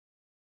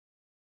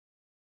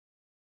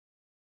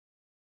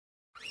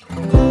Praise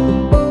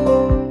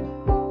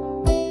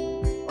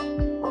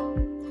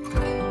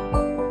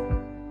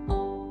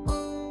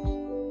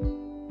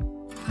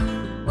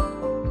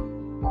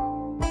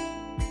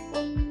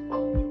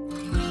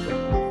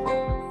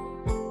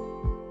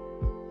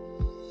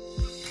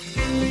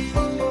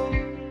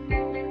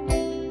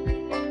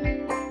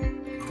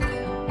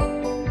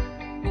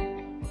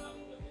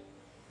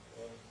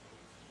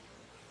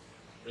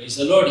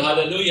the Lord.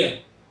 Hallelujah.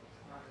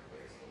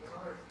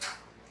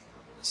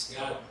 Praise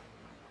God.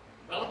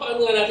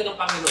 Palakpakan nga natin ang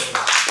Panginoon.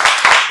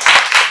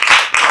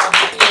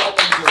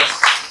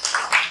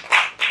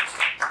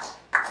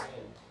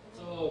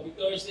 So,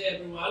 victorious day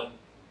everyone.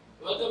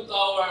 Welcome to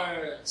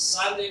our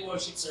Sunday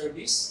worship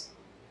service.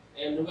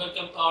 And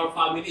welcome to our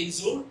family in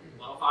Zoom.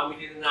 Mga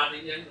family na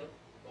natin yan. No?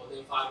 Todo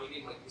yung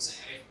family, mag-isa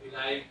FB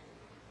Live.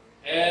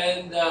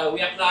 And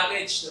we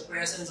acknowledge the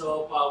presence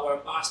of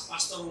our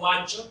Pastor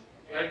Juancho.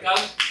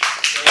 Welcome.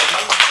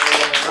 Welcome.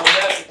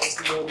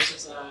 Testimony siya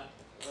sa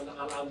mga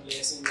nakaraang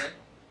blessing niya.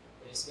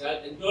 Praise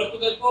God. And glory to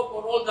God po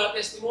for all the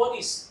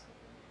testimonies.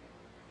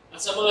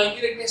 At sa mga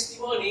hindi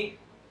nag-testimony,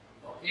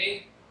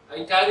 okay,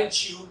 I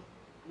encourage you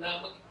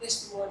na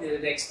mag-testimony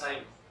the next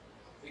time.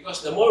 Because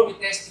the more we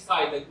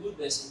testify the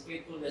goodness and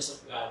faithfulness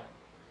of God,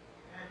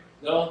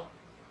 no?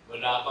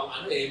 Wala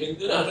pang amen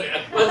doon ang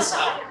advance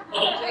ha.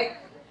 Okay?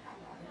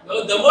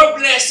 No, the more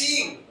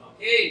blessing,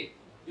 okay?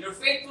 Your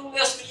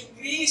faithfulness will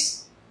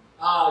increase.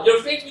 Your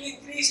faith will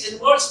increase and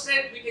more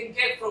strength we can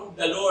get from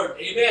the Lord.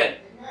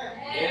 Amen?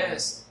 Amen.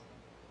 Yes.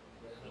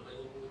 Ganda naman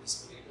yung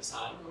putis ko dito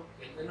sa ano.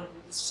 Ganda ng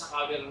putis sa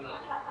camera na.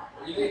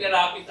 Hindi ko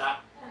ilalapit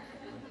ha.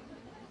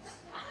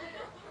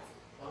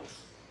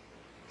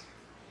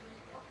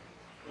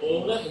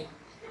 Oo nga eh.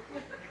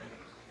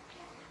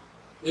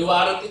 May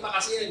warranty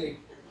pa kasi yan eh.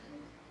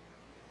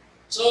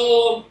 So,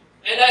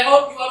 and I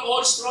hope you are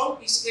all strong,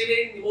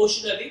 physically and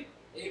emotionally.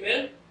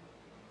 Amen?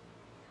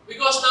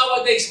 Because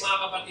nowadays, mga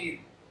kapatid,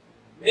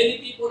 many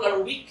people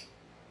are weak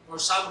for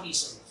some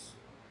reasons.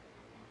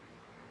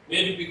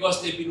 Maybe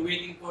because they've been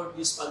waiting for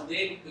this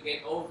pandemic to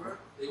get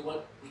over. They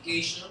want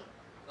vacation.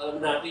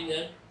 Alam natin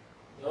yan.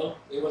 No?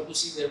 They want to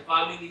see their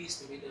families,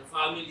 to meet their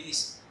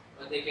families,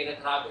 but they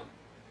cannot have it.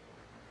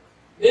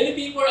 Many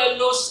people are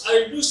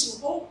losing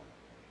hope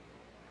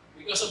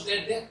because of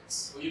their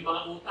debts o yung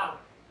mga utang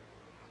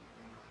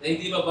na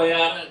hindi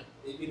mabayaran.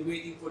 They've been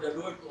waiting for the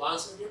Lord to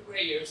answer their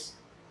prayers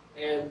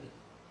and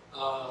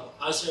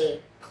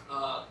answer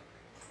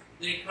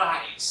their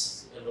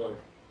cries to the Lord.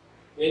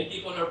 When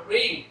people are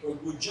praying for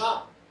good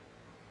job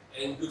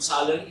and good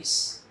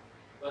salaries,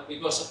 but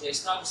because of the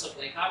status of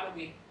the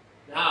economy,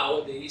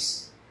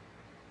 nowadays,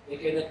 they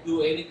cannot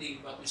do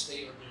anything but to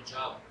stay on their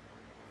job.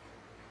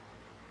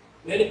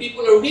 Many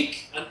people are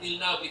weak until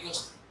now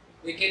because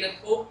they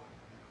cannot cope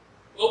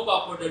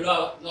up for the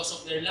loss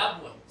of their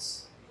loved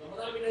ones. So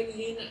marami na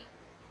hihina.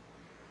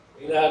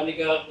 May narinig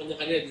ka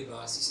kanya-kanya, di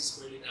ba? Sis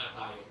Berlin na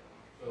tayo.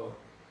 So,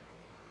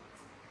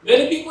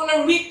 many people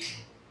are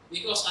weak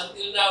because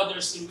until now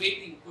they're still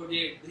waiting for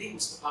their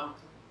dreams to come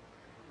true.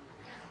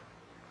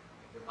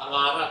 Yung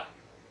pangarap.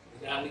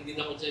 Nagramig din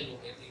ako dyan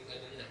yung eting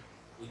niya,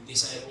 yung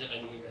desire niya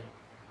kanina.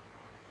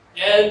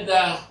 And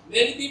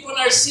many people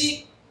are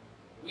sick,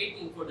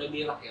 waiting for the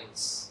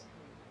miracles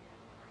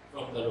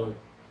from the Lord.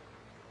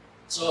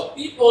 So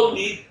people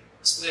need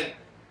strength.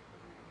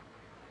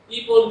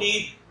 People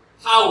need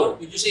power.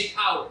 Could you say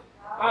power?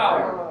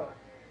 Power.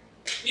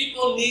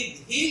 People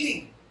need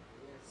healing.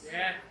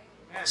 Yeah.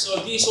 So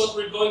this is what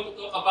we're going to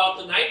talk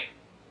about tonight.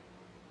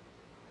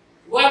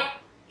 What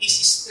is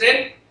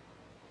strength?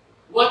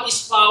 What is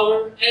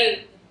power?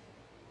 And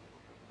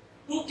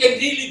who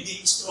can really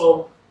be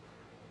strong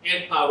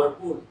and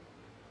powerful?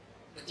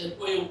 At yan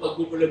po yung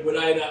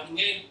pagbubulay-bulay natin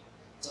ngayon.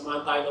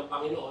 Samahan tayo ng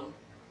Panginoon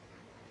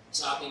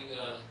sa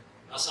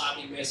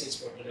ating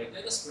message for tonight.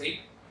 Let us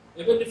pray.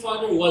 Heavenly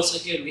Father, once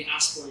again, we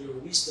ask for your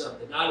wisdom,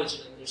 the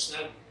knowledge, and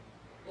understanding.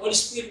 Holy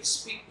Spirit,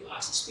 speak to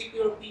us. Speak to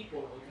your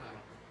people, O God.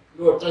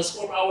 Lord,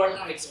 transform our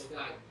lives, O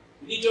God.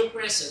 We need your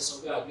presence,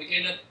 O God. We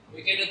cannot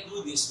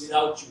do this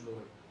without you,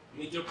 Lord.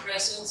 We need your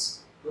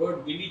presence,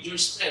 Lord. We need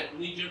your strength.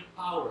 We need your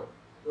power.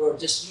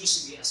 Lord, just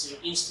use me as your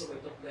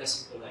instrument of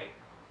blessing tonight.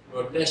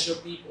 Lord, bless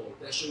your people.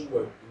 Bless your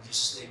word. In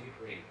Jesus' name we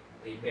pray.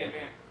 Amen.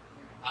 Amen.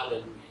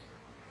 Hallelujah.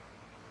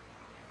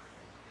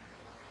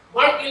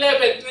 Mark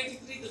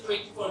 11:23 to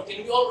 24.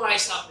 Can we all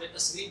rise up? Let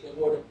us read the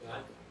word of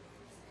God.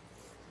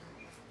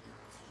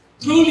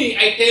 Truly,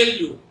 I tell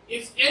you,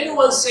 if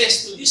anyone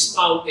says to this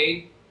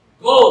mountain,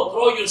 go,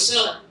 throw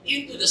yourself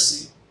into the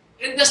sea,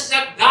 and does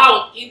not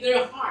doubt in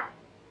their heart,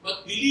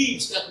 but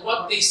believes that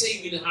what they say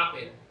will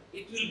happen,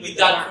 it will be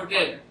done for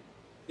them.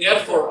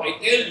 Therefore, I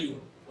tell you,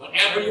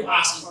 whatever you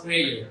ask in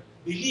prayer,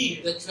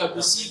 believe that you have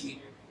received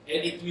it,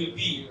 and it will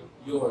be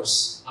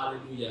yours.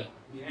 Hallelujah.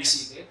 Will be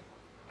seated.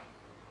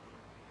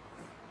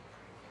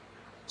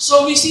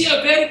 So we see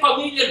a very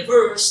familiar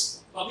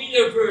verse,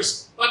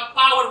 but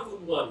powerful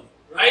one,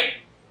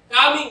 right?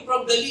 Coming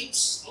from the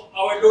lips of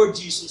our Lord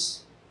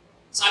Jesus.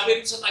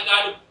 Sabi rin sa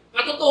Tagalog,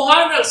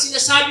 katotohanan,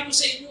 sinasabi ko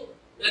sa inyo,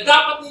 na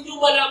dapat ninyo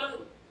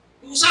malaman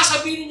Kung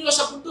sasabihin niyo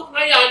sa bundok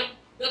na yan,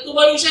 na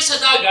tumayo siya sa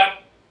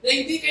dagat, na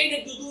hindi kayo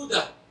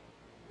nagdududa,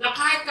 na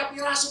kahit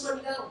kapiraso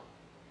man lang,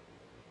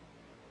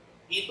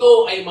 ito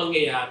ay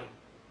mangyayari.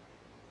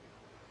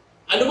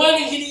 Ano man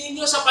ang hilingin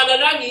nyo sa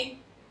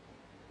panalangin,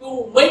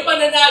 kung may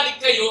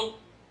pananalig kayo,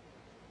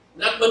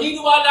 na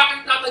maniniwala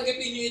kang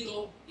tatanggapin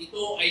nyo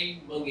ito ay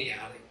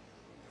mangyayari.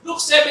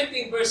 Luke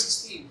 17 verse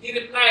 16, He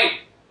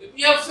replied, if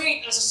you have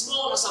faith as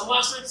small as a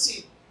mustard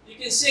seed, you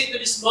can say to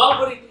this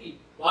mulberry tree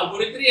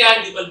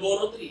yan, di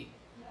Marlboro tree,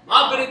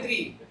 mulberry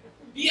tree,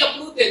 be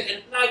uprooted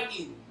and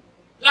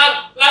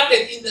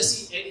planted in the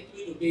sea, and it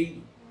will obey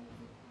you.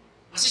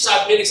 Kasi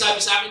may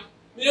nagsabi sa akin,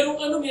 may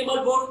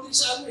Marlboro tree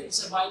sa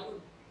Bible.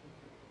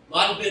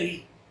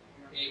 Mulberry.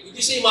 Okay. Would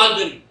you say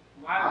mulberry?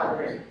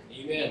 Mulberry.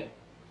 Amen.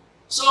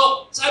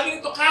 So, sabi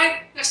nito,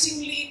 kahit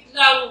kasing liit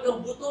lang ng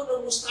buto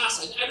ng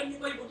mustasa, alam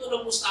niyo ba yung buto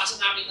ng mustasa,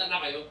 nakita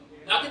na kayo?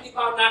 Dati di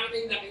pa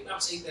nakita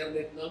ko sa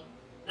internet, no?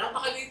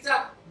 Napakaliit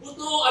siya.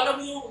 Buto, alam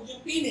mo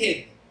yung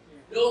pinhead.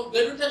 No?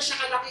 Ganun lang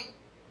siya kalaki.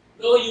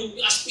 No? Yung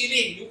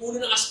aspirin, yung ulo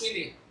ng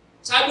aspirin.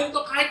 Sabi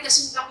nito, kahit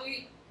kasing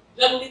laki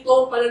lang nito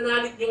ang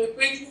pananalig niyo,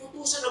 pwede niyo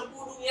utusan ang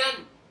punong yan.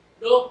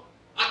 No?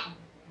 At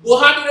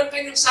buhatin ang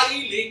kanyang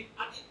sarili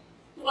at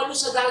tumalo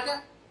sa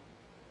dagat.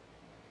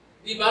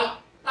 Di ba?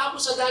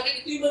 Tapos sa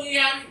dagat, ito yung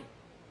mangyayari.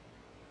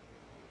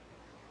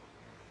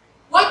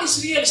 What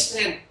is real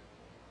strength?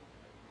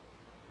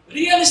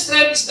 Real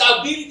strength is the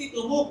ability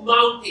to move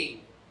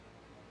mountain.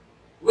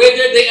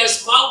 Whether they are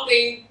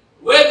mountain,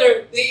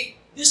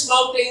 these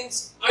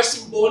mountains are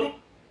symbolic.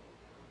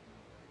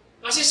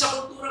 Kasi sa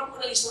kultura po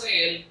ng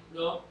Israel,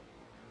 no,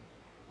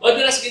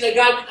 madalas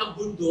ginagamit ang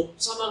bundok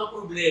sa mga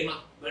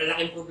problema,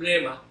 malalaking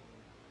problema,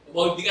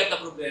 mabibigat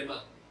na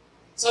problema.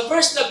 Sa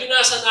verse na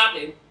binasa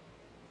natin,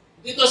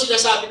 dito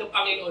sinasabi ng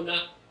Panginoon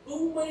na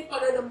kung may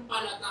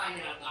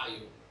pananampalataya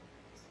tayo,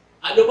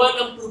 ano man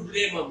ang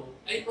problema mo,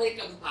 ay may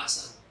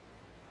kalutasan.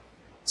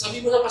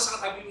 Sabi mo na pa sa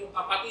katabi mo,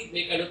 kapatid,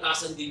 may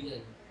kalutasan din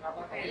yan.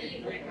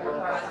 Kapatid, may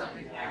kalutasan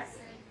din yan.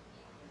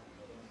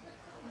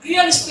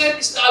 Real strength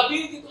is the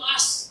ability to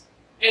ask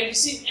and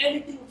receive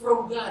anything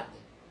from God.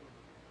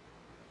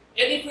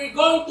 And if we're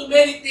going to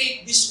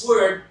meditate this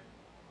word,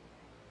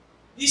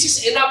 this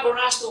is enough for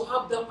us to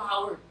have the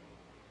power.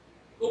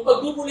 Kung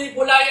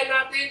pagbubulay-bulayan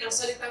natin ang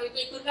salitang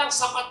ito lang,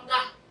 sapat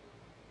na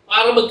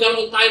para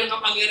magkaroon tayo ng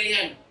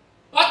kapangyarihan.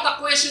 But the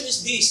question is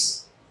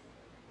this,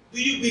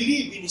 do you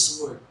believe in His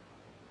Word?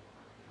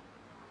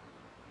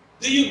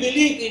 Do you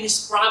believe in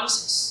His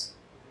promises?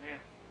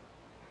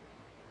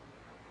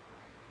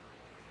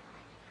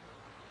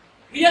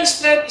 Real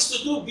strength is to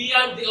do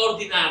beyond the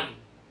ordinary.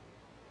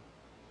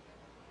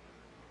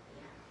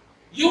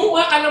 Yung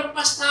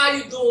makalampas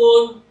tayo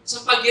doon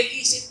sa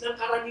pag-iisip ng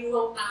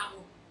karaniwang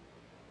tao.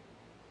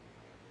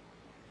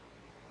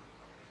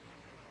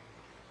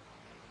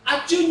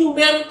 At yun yung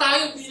meron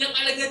tayo bilang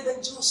alagad ng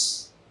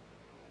Diyos.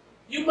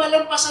 Yung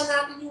malampasan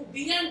natin yung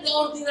beyond the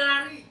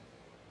ordinary.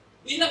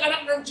 Bilang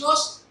anak ng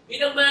Diyos,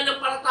 bilang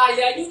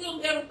mananampalataya, yun ang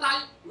meron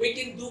tayo. We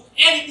can do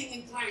anything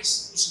in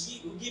Christ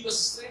who give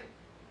us strength.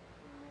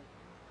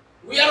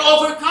 We are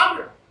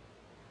overcomer.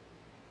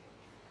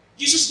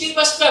 Jesus gave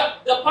us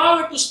the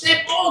power to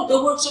step on the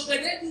works of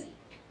the devil.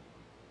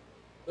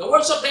 The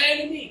works of the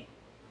enemy.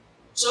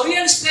 So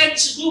real strength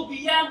is to do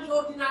beyond the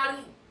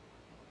ordinary.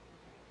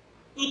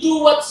 To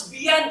do what's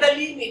beyond the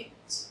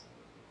limits.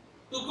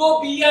 To go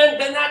beyond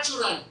the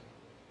natural.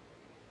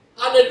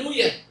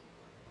 Hallelujah.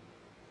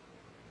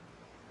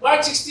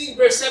 Mark 16,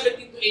 verse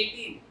 17 to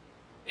 18.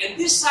 And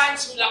these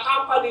signs will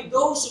accompany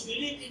those who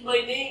believe in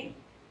my name.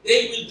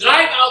 They will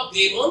drive out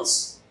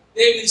demons.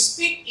 They will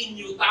speak in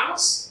new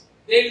tongues.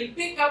 They will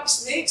pick up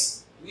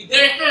snakes with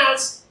their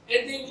hands.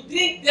 And they will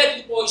drink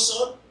deadly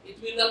poison.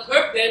 It will not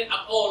hurt them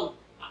at all.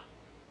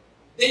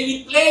 They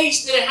will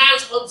place their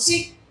hands on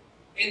sick.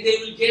 And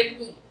they will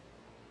get well.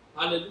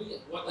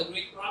 Hallelujah. What a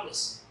great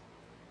promise.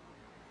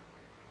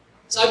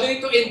 Sabi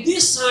nito, and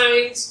these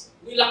signs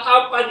will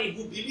accompany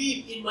who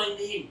believe in my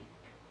name.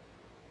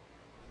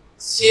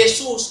 Si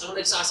Jesus ang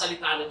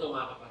nagsasalita nito,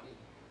 mga kapatid.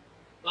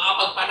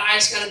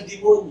 Makapagpalayas ka ng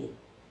demonyo.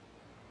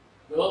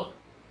 No?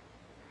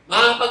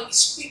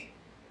 Makapag-speak.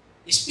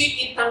 Speak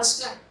in tongues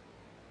ka.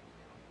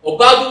 O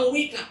bagong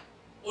wika.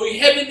 O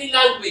heavenly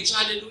language.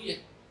 Hallelujah.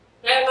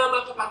 Kaya nga,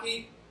 mga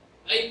kapatid,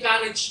 I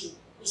encourage you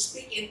to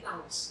speak in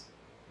tongues.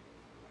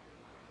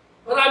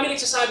 Marami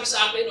nagsasabi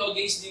sa akin,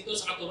 guys, dito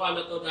sa katuruan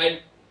na to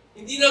dahil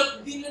hindi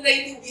na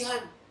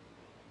naiintindihan.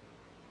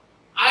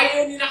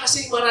 Ayaw nila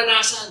kasing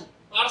maranasan.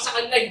 Para sa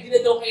kanila, hindi na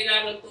daw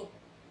kailangan to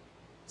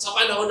sa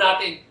panahon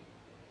natin.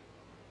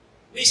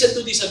 Listen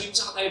to this. Sabi mo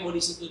sa katabi mo,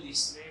 listen to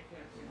this.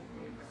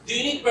 Do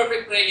you need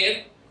perfect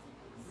prayer?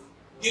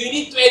 Do you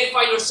need to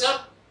edify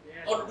yourself?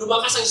 Or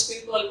lumakas ang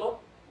spiritual mo?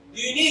 Do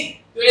you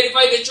need to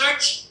edify the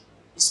church?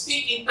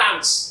 Speak in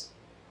tongues.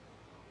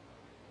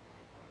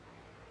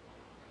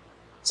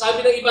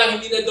 Sabi ng iba,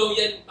 hindi na daw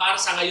yan para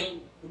sa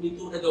ngayon.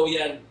 Huminto na daw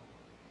yan.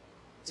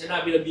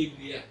 Sinabi ng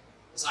Biblia.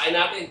 Basahin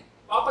natin.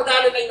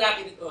 Papadaanan lang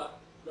natin ito.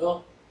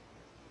 No?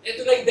 Ito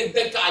lang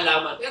dagdag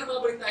kaalaman. Pero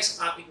mabalik tayo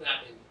sa topic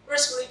natin. 1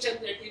 1 Corinthians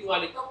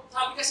 13:1. Ito,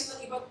 sabi kasi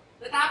ng iba,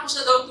 natapos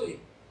na daw ito eh.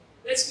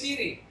 Let's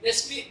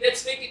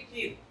make it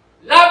clear.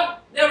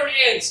 Love never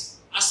ends.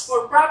 As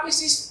for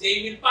prophecies,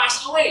 they will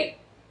pass away.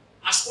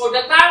 As for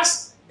the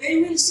tongues, they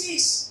will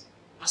cease.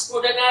 As for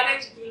the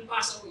knowledge, it will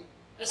pass away.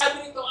 Ang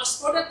sabi nito, as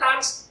for the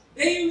tongues,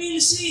 they will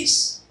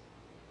cease.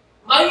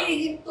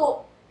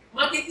 Maihinto.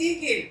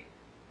 Matitigil.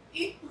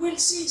 It will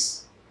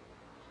cease.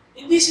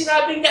 Hindi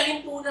sinabing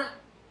nahinto na.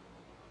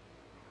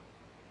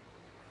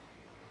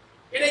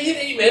 Can I hear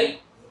amen?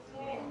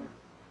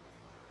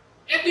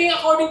 Ito yung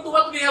according to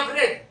what we have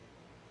read.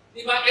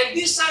 Diba? And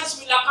these signs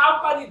will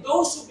accompany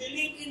those who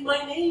believe in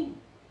my name.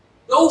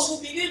 Those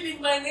who believe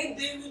in my name,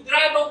 they will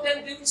drive out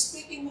them, they will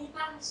speak in new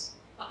tongues.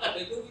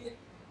 Hallelujah.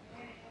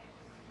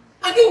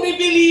 At yung may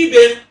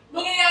believer,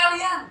 mangyayari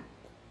yan.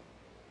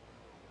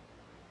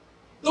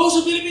 Those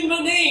who believe in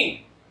my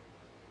name,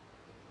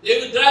 they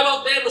will drive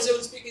out demons, they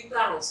will speak in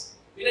tongues.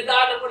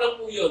 Pinadaanan ko lang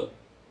po yun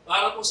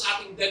para po sa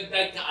ating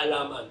dagdag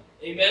kaalaman.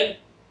 Amen?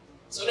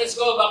 So let's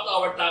go back to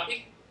our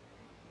topic.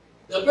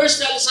 The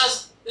verse tells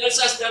us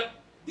that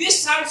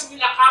these signs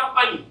will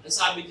accompany. Ang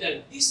sabi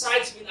dyan, these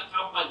signs will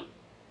accompany.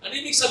 Ano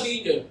ibig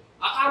sabihin yun?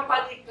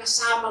 Accompany,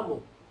 kasama mo.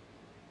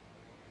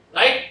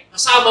 Right?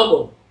 Kasama mo.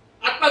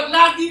 At pag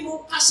lagi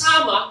mo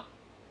kasama,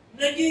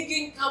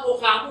 nagiging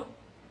kamukha mo.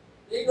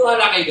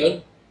 Nainuhala kayo doon?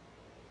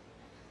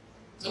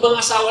 Sa mga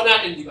asawa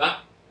natin, di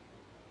ba?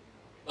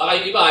 Baka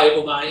yung iba ayaw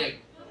pumayag.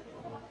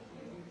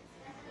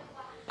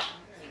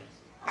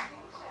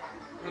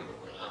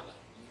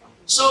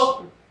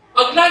 So,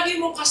 pag lagi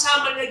mong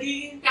kasama,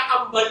 nagiging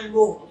kakambal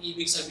mo, ang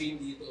ibig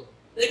sabihin dito.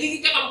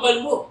 Nagiging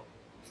kakambal mo.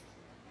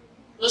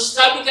 So,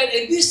 sabi ka,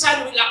 and this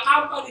sign will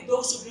accompany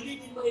those who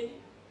believe in my name.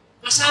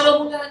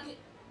 Kasama mo lagi.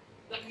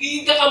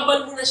 Nagiging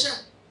kakambal mo na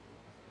siya.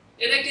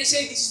 And I can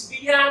say, this is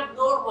beyond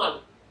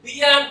normal,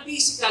 beyond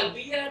physical,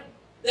 beyond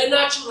the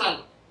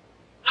natural.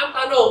 Ang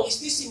tanong,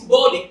 is this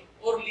symbolic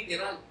or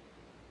literal?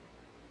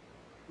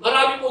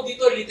 Marami po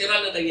dito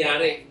literal na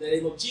nangyari. In the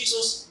name of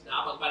Jesus,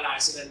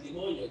 nakapagpalakas sila ng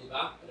demonyo, di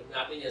ba? Alam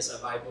natin yan sa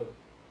Bible.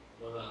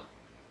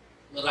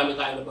 Marami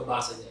tayong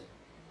nababasa niyan.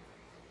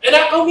 And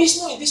ako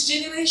mismo, in this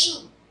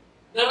generation,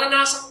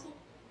 naranasan ko.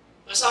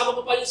 Kasama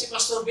ko pa yun si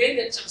Pastor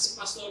Bennett at si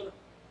Pastor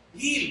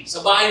Hill. Sa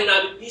bahay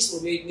namin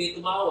mismo, may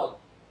tumawag.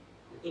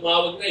 May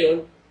tumawag na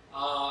yun,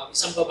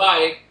 isang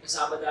babae,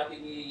 kasama dati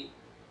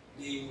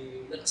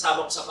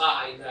nakasama ko sa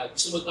bahay na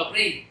gusto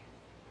magpa-pray.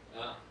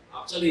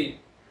 Actually,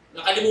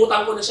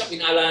 nakalimutan ko na siya,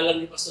 pinaalala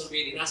ni Pastor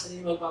Benny, nasa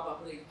niya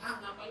magpapapray.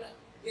 Nga pala.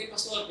 Okay,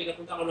 Pastor,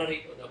 pinapunta ko na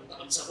rito. Napunta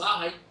kami sa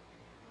bahay.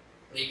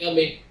 Pray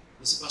kami.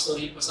 Si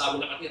Pastor Hill pa sa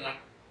amin nakatira.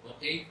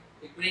 Okay?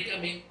 Nag-pray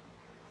kami.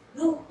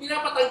 Nung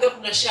pinapatanggap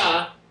na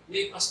siya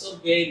ni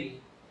Pastor Benny,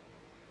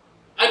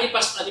 ni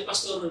Pastor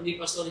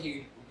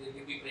Hill,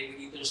 nag-pray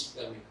dito na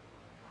kami.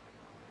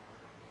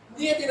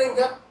 Hindi niya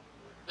tinanggap.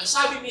 Ang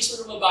sabi mismo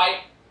ng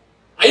babae,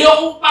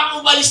 ayoko pang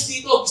umalis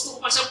dito. Gusto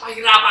ko pa siyang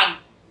pahirapan.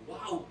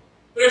 Wow!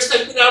 First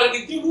time ko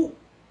narinig yun.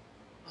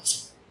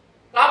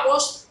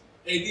 Tapos,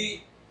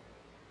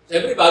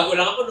 siyempre, bago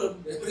lang ako nun.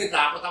 Siyempre,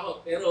 takot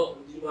ako. Pero,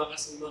 hindi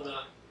kasi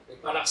mga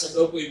nagpalakas sa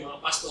loob ko, yung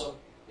mga pastor,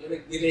 yung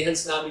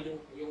nag-delay-hands namin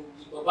yung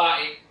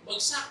babae,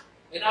 bagsak.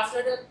 And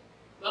after that,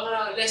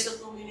 mga less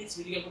than 2 minutes,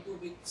 binigyan ko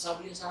tubig.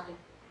 Sabi niya sa akin,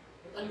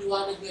 at ang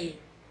liwanag ngayon.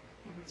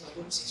 Sabi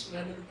ko, sis,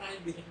 wala na tayo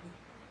binigyan.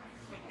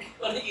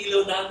 Parang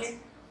ilaw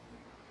namin.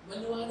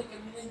 Maliwanag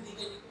kami na hindi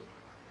ganito.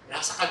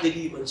 Nasa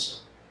kadiliman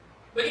siya.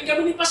 Maging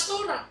kami ni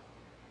Pastora.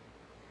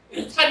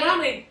 Pinunta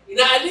namin.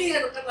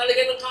 Inaalihan ang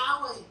katalaga ng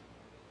kaaway.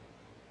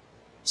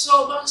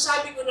 So,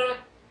 sabi ko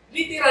na,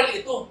 literal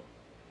ito.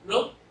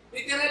 No?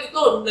 Literal ito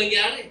nung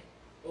nangyari.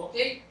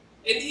 Okay?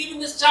 And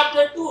even in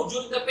chapter 2,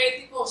 during the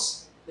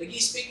Pentecost,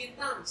 nag-i-speak in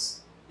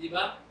tongues. Di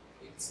ba?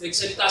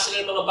 Nagsalita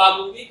sila ng mga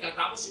bagong wika,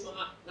 tapos yung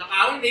mga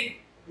nakarinig,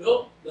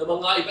 no? Na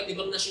mga iba't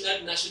ibang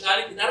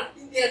nationality,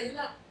 naratindihan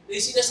nila. Na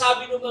yung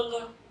sinasabi ng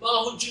mga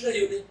Hudyo na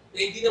yun, na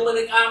hindi naman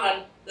nag-aral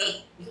ng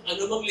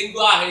anumang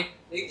lingwahe,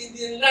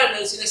 naiintindihan nila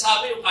na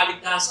sinasabi yung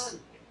kaligtasan,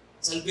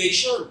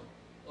 salvation.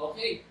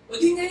 Okay?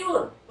 Pwede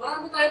ngayon,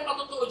 marami tayong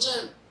patotoo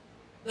dyan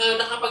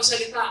na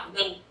nakapagsalita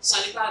ng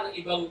salita ng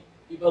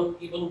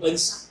ibang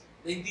bansa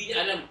na hindi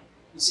niya alam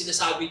yung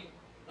sinasabi niya.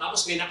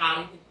 Tapos may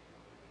nakarinig.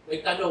 May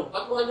tanong,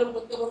 ba't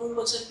ka marunong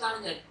magsalita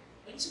niyan?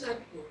 Ano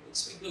sinabi ko?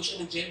 Nag-speak daw siya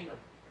ng German.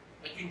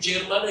 At yung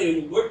German na yun,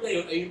 yung word na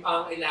yun, ay yung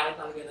pangangailangan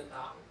talaga ng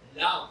tao.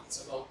 Love.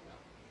 It's about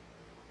love.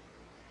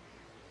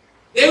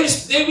 They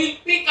will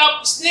pick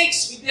up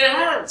snakes with their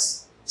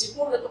hands. Si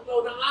Paul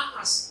natuklaw ng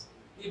ahas.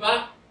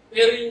 Diba?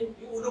 Pero yung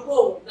ulo ko,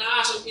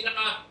 naahas,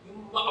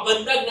 yung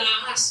makabandag na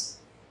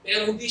ahas.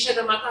 Pero hindi siya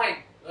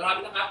namatay.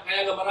 Kaya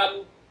nga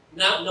maraming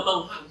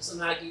namanghang sa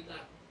nakita.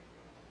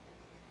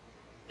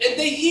 And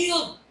they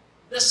healed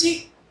the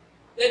sick.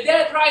 The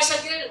dead rise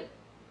again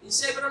in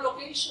several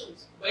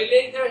occasions by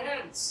laying their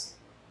hands.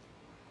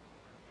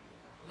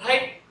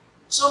 Right?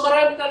 So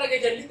marami talaga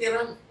dyan,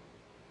 literal.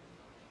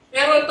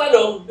 Pero ang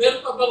tanong,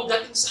 meron pa bang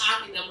dating sa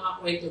atin ang mga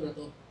kwento na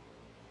to?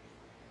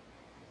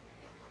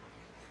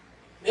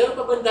 Meron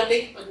pa bang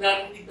dating pag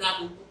narinig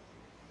natin to?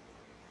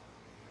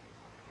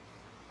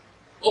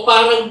 O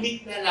parang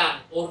meat na lang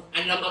or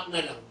alamat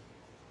na lang?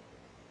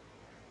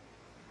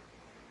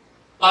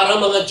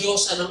 Parang mga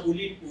Diyosa ng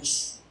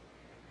Olympus,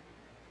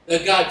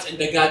 the gods and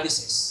the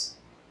goddesses.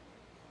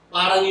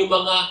 Parang yung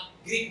mga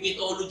Greek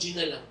mythology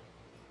na lang.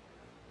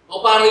 O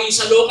parang yung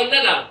sa local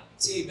na lang,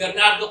 si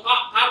Bernardo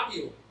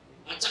Carpio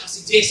at saka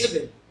si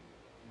Jezebel.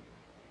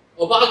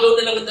 O baka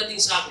gawin na lang ang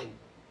dating sa atin.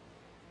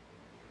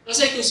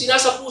 Kasi kung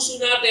sinasa puso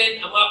natin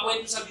ang mga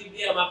kwento sa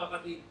Biblia, mga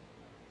kapatid,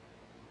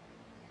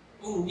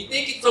 kung we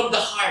take it from the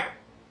heart,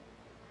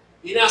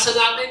 binasa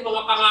natin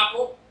mga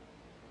pangako,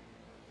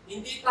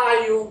 hindi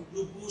tayo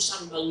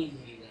lubusang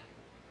manghihina.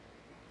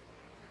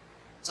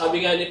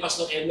 Sabi nga ni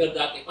Pastor Elmer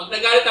dati, pag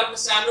nagalit ang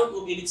Kristyano,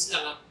 2 minutes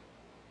lang ha.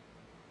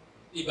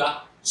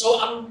 Diba? So,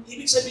 ang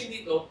ibig sabihin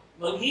dito,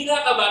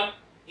 manghina ka man,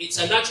 it's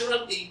a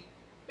natural thing,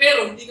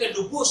 pero hindi ka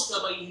lubos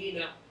na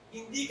manghihina,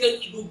 hindi ka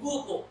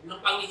igugupo ng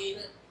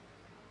panghihina.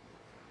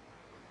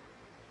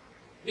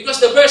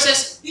 Because the verse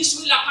says, this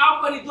will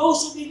accompany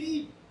those who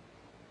believe.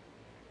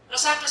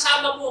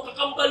 Kasama mo,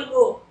 kakambal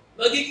mo,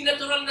 magiging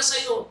natural na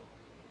sa'yo.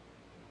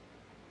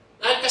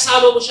 Dahil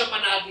kasama mo siya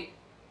palagi.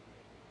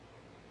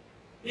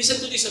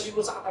 Listen to this. Sabi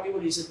mo sa katabi mo,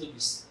 listen to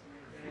this.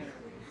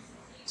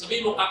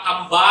 Sabi mo,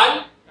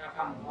 kakambal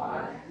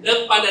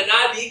ng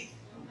pananalig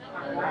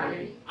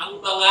ang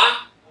mga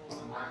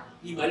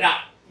himala.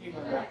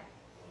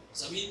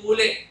 Sabihin mo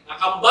ulit,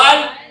 kakambal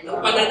ng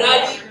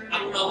pananalig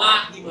ang mga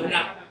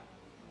himala.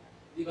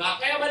 Diba?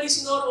 Kaya mali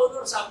si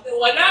Honor, sabi niya,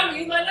 walang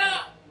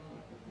himala.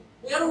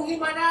 Merong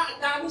himala, ang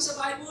dami sa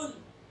Bible.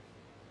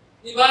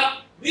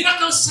 Diba?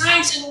 Miracle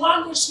signs and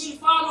wonders will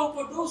follow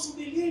for those who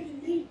believe in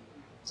me.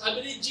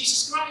 Sabi ni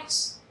Jesus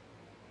Christ.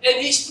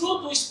 And He's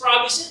true to His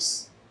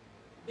promises.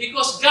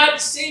 Because God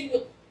is same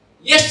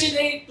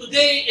yesterday,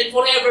 today, and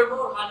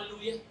forevermore.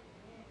 Hallelujah.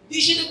 Hindi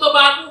siya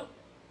nagbabago.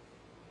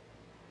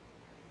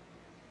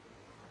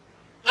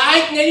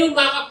 Kahit ngayon,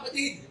 mga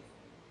kapatid,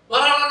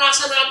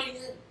 mararanasan natin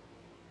yan.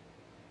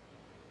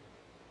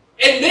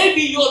 And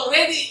maybe you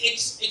already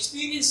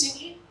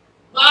experiencing it.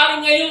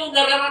 Maaaring ngayon,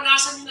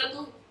 nararanasan nyo na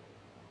to.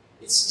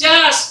 It's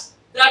just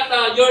that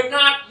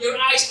your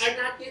eyes are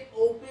not yet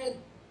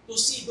open to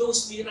see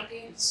those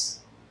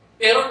miracles.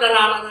 Pero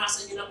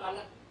nararanasan nyo na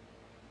pala.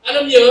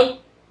 Alam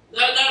niyo,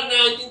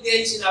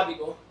 naintindihan yung sinabi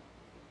ko?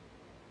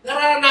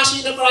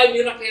 Nararanasan nyo na pala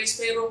yung miracles,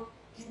 pero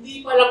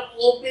hindi pa lang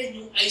open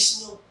yung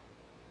eyes nyo.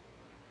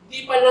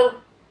 Hindi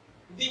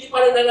nyo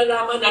pa lang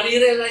nalalaman,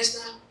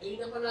 nare-realize na,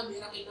 ayun na pala,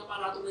 miracle na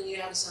pala ito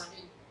nangyayari sa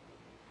akin.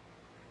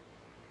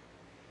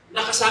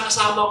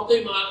 Nakasama ko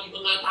ito, yung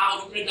mga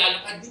tao na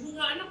naglalakad, di mo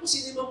nga alam kung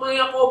sino yung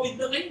mga COVID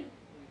na ngayon.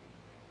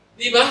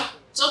 Di ba?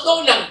 So,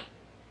 ito lang.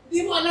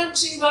 Hindi mo alam kung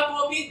sino yung mga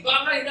COVID.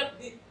 Baka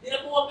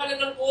dinapuan ka na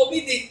ng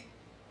COVID eh.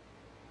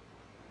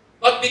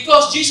 But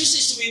because Jesus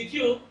is with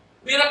you,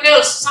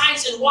 miracles,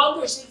 signs, and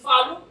wonders will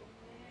follow.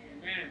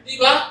 Amen. Di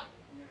ba?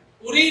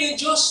 Purihin ng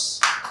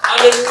Diyos.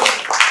 Hallelujah.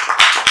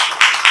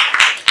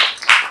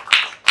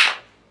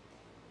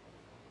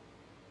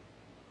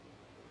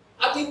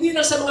 At hindi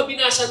lang sa mga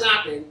binasa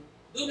natin,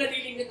 doon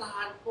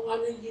nalilimitahan kung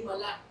ano yung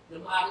himala na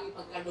maaaring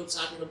ipagkaloob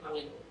sa atin ng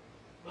Panginoon.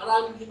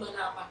 Maraming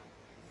himala pa.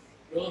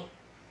 No?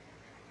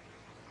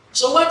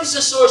 So what is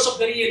the source of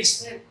the real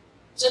strength?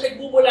 Saan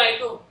nagbumula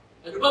ito?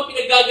 Ano bang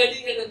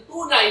pinagagalingan ng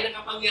tunay na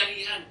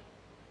kapangyarihan?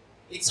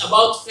 It's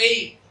about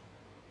faith.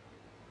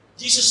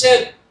 Jesus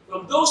said,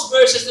 from those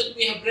verses that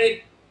we have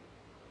read,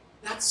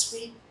 that's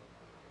faith.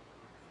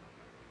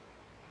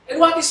 And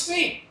what is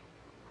faith?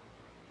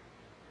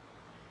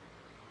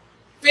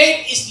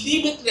 Faith is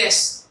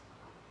limitless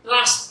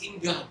trust in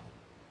God.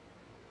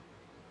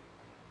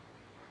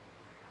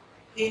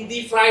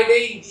 Hindi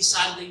Friday, hindi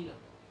Sunday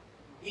lang.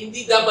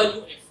 Hindi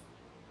WF.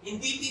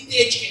 Hindi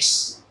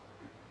TTHS.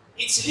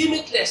 It's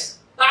limitless,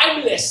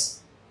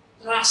 timeless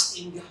trust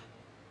in God.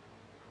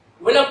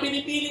 Walang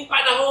pinipiling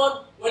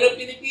panahon, walang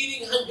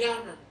pinipiling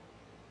hangganan.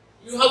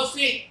 You have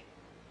faith.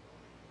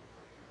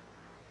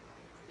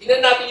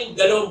 Tingnan natin yung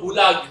dalawang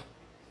bulag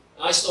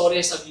na istorya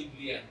sa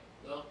Biblia.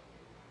 No?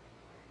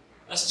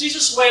 As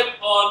Jesus went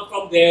on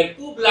from there,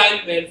 2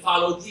 blind men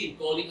followed him,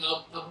 calling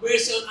out, "Have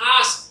mercy on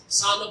us,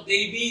 Son of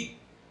David."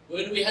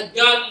 When we had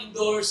gone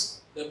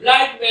indoors, the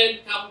blind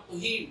men came to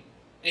him,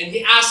 and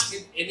he asked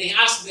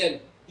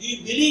them, "Do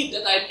you believe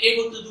that I am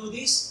able to do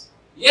this?"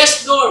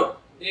 "Yes, Lord,"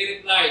 they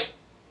replied.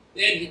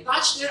 Then he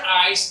touched their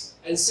eyes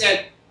and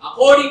said,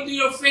 "According to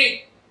your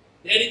faith,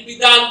 let it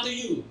be done to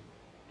you."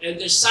 And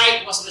their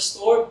sight was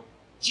restored.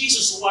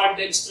 Jesus warned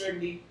them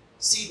sternly,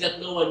 "See that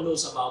no one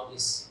knows about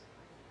this."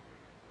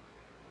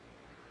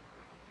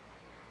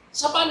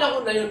 Sa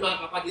panahon na yun,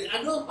 mga kapatid,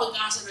 ano ang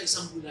pag-asa ng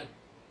isang bulag?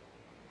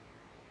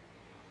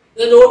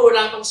 Na noon,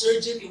 wala pang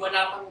surgery,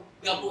 wala pang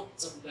gamot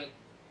sa bulag.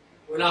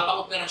 Wala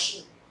pang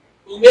operasyon.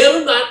 Kung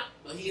meron man,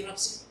 mahirap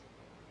sila.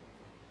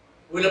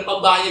 Walang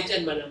pambayad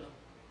dyan, malamang.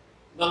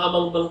 Mga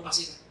mangmang pa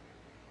sila.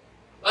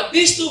 But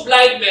these 2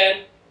 blind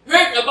men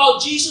heard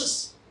about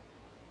Jesus.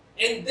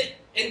 And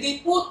they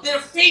put their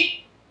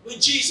faith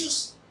with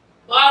Jesus.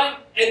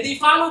 And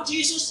they followed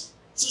Jesus.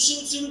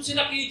 Susunod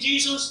sila kay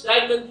Jesus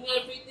dahil nandun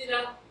nga faith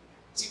nila.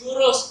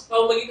 Siguro, sa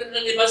pamamagitan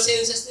ng ibang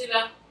senses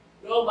nila,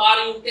 no,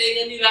 maaaring yung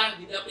tenga nila,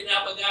 hindi na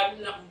pinapagaan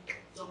nila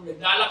kung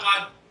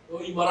naglalakad, o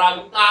yung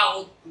maraming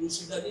tao,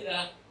 sinusundan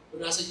nila, kung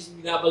nasa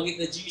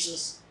binabanggit na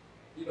Jesus.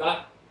 Di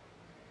ba?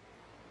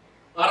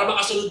 Para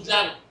makasunod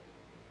lang.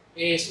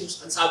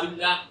 Jesus, ang sabi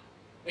nila,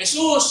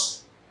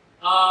 Jesus,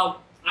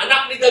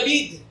 anak ni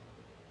David,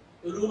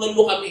 tulungan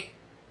mo kami.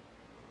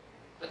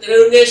 At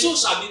tinanong ni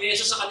Jesus, sabi ni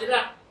Jesus sa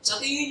kanila, sa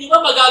tingin niyo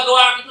ba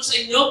magagawa ito sa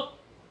inyo?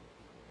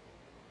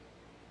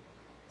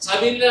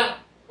 Sabi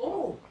nila,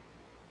 oo.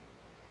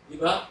 Di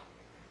ba?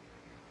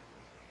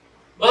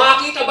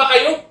 Makakita ba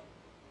kayo?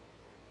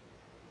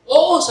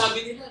 Oo,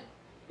 sabi nila.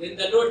 Then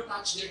the Lord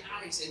touched their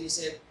eyes and He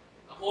said,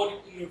 according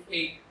to your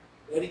faith,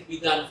 let it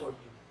be done for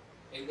you.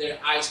 And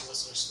their eyes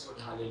was restored.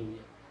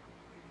 Hallelujah.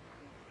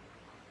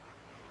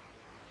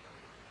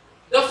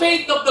 The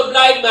faith of the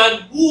blind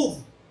man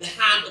moved the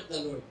hand of the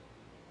Lord.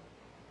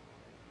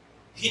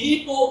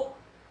 Hindi po,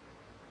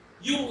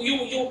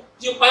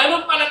 yung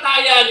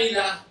pananampalataya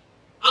nila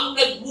ang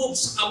nag-move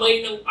sa kamay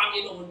ng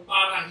Panginoon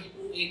para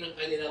himuin ang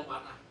kanilang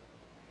mata.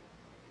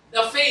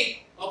 The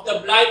faith of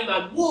the blind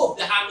man moved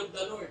the hand of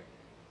the Lord.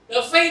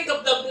 The faith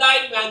of the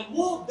blind man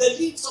moved the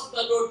lips of the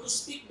Lord to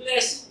speak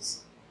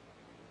blessings.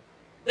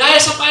 Dahil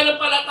sa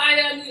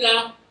pananampalataya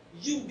nila,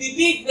 yung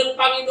bibig ng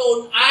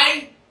Panginoon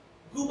ay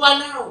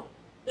gumalaw,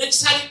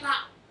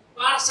 nagsalita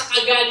para sa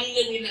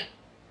kagalingan nila.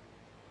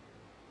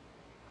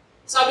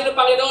 Sabi ng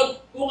Panginoon,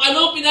 kung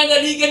ano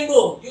pinanaligan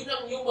mo, yun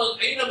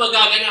ang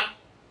magaganap.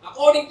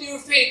 According to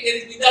your faith, it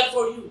will be done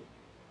for you.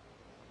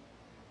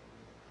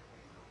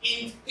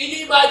 Can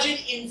you imagine,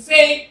 in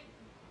faith,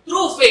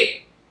 through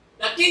faith,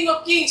 the King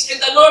of Kings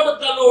and the Lord of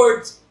the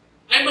Lords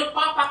ay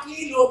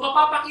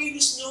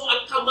mapapakilos nyo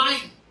ang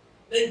kamay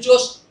ng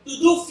Diyos to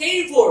do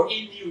favor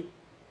in you.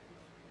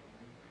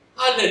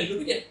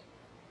 Hallelujah.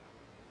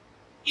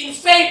 In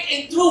faith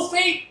and through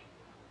faith,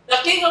 the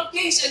King of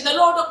Kings and the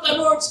Lord of the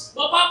Lords,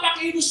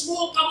 mapapakilos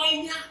mo ang kamay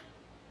niya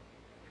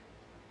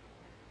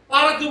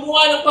para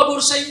gumawa ng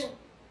pabor sa iyo.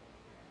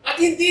 At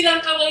hindi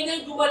lang kamay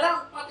niya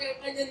gumalaw, pati ang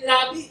kanyang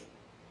labi.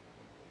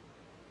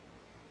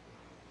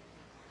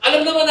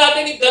 Alam naman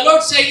natin, if the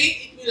Lord say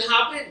it, it will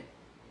happen.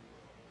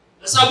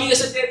 Nasabi niya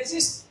sa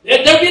Genesis,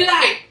 let there be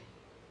light.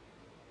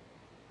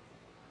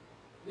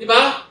 Di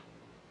ba?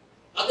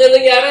 At yan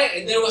nangyari,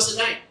 and there was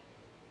a light.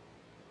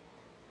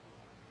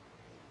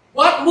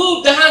 What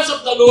moved the hands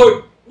of the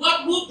Lord?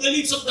 What moved the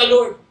lips of the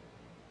Lord?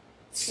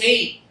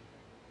 Faith.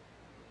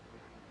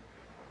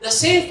 The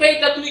same faith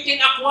that we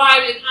can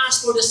acquire and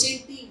ask for the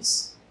same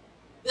things.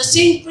 The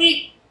same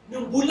faith,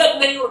 yung bulag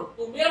na yun.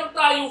 Kung meron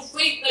tayong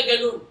faith na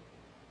ganun,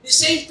 the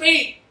same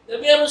faith na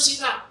meron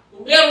sila,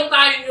 kung meron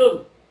tayo yun,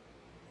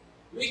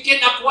 we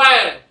can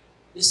acquire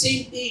the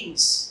same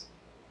things.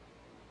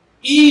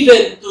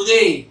 Even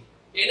today.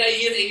 Can I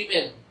hear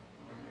amen?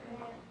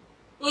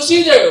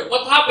 Consider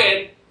what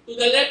happened to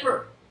the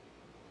leper.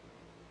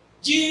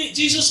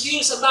 Jesus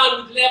heals a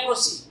man with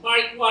leprosy.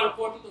 Mark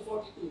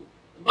 1:40-42.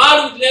 The man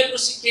with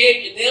leprosy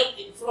came and knelt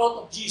in front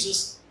of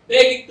Jesus,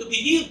 begging to be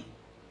healed.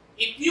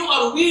 If you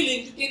are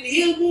willing, you can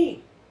heal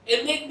me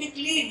and make me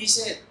clean, he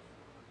said.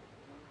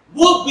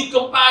 Moved with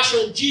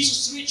compassion,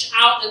 Jesus reached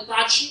out and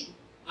touched him.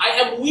 I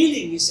am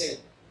willing, he said.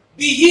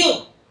 Be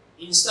healed.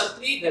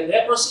 Instantly, the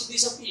leprosy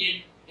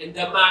disappeared and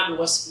the man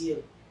was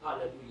healed.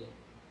 Hallelujah.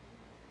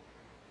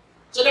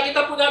 So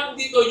nakita po natin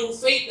dito yung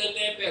faith ng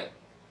leper.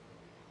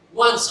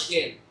 Once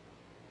again,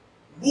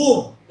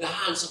 move the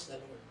hands of the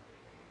Lord.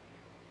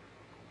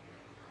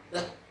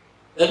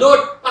 The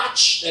Lord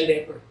touched the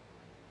leper.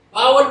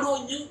 Bawal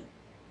noon yun.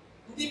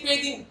 Hindi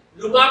pwedeng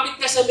lumapit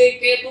ka sa may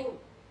ketong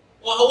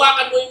o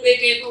hawakan mo yung may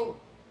ketong.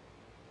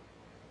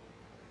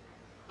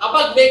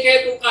 Kapag may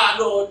ketong ka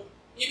noon,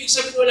 ibig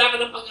sabihin wala ka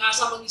ng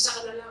pag-asa, mag-isa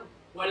ka na lang.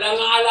 Walang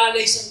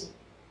aalalay sa'yo.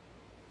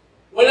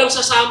 Walang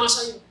sasama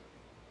sa'yo.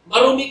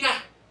 Marumi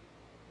ka.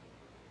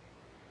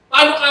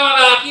 Paano ka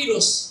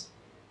makakilos?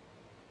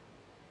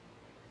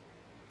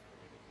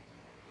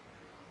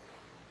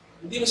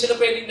 Hindi mo sila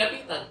pwedeng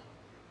lapitan.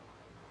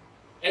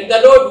 And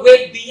the Lord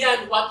went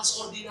beyond what is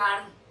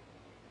ordinary.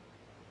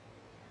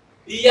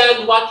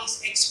 Beyond what is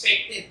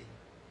expected.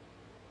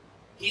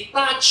 He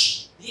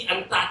touched the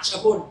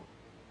untouchable.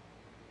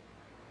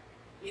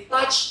 He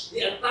touched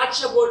the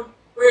untouchable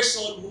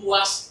person who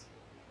was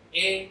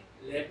a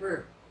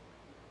leper.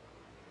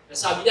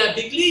 Sabi niya,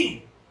 be clean.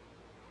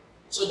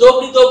 So,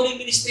 doble-doble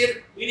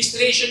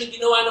ministration yung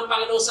ginawa ng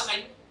Panginoon sa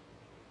kanya.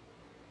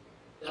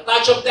 The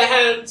touch of the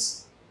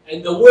hands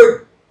and the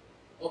word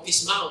of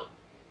His mouth.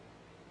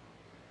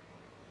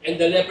 And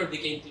the leper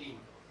became clean.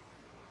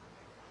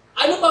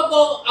 Ano pa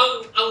po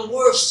ang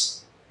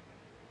worst?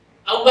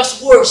 Ang mas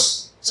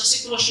worst sa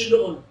sitwasyon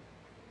noon?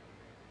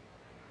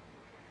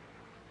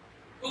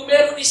 Kung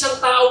meron isang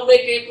taong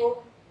may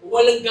keto,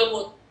 walang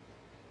gamot,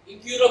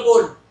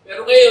 incurable,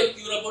 pero ngayon,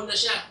 curable na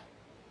siya.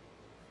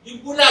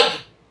 Yung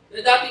bulag,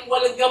 na dating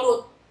walang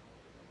gamot.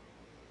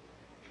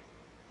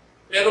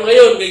 Pero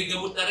ngayon, may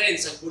gamot na rin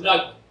sa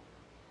bulag.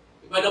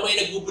 Iba na may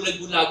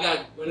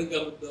nagbubulag-bulagan, walang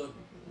gamot doon.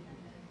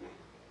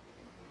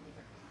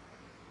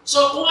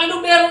 So, kung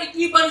ano merong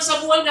equivalent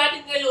sa buhay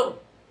natin ngayon,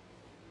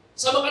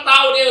 sa mga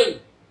tao na yun,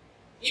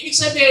 ibig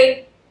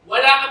sabihin,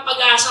 wala kang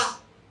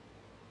pag-asa.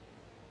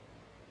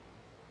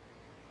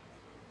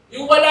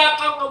 Yung wala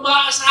kang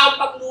maaasahang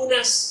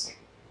paglunas.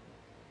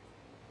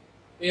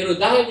 Pero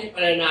dahil may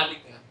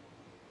pananalig ka,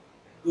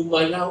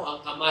 gumalaw ang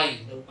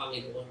kamay ng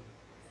Panginoon.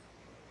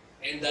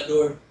 And the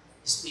Lord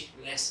speak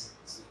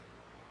blessings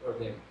for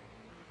them.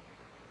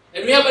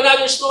 And we have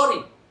another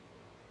story.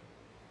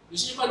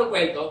 Gusto niyo pa ng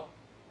kwento?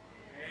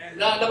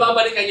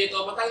 Nababalikan niyo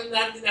ito. Matagal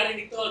na natin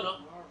narinig ito,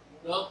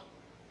 no?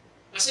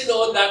 Kasi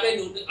noon dati,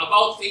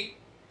 about faith,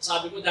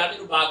 sabi ko dati,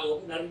 nung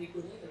bago ako, narinig ko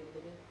na.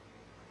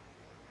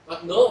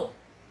 But no.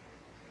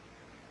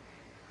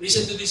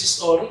 Listen to this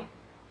story.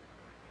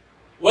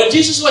 While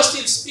Jesus was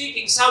still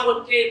speaking,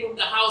 someone came from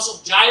the house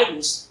of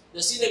Jairus,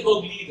 the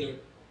synagogue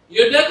leader.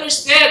 Your daughter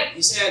is dead,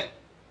 he said.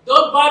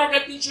 Don't bother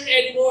the teacher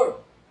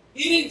anymore.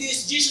 Hearing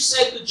this, Jesus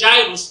said to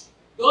Jairus,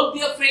 don't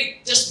be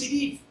afraid, just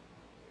believe.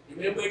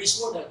 Remember this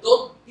word,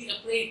 don't be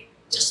afraid,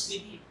 just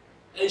believe.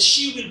 And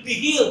she will be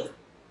healed.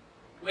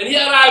 When he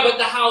arrived at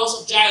the house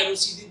of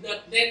Jairus, he did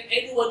not let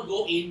anyone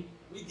go in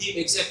with him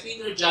except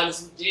Peter, John,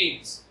 and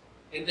James,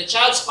 and the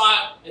child's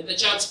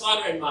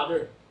father and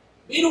mother.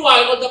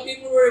 Meanwhile, all the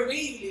people were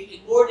wailing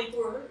and mourning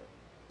for her.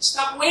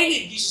 Stop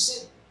wailing, Jesus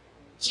said.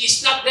 She is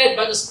not dead,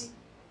 but asleep.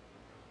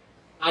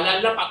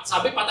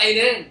 Sabi, patay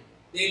na yan.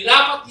 They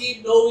laughed at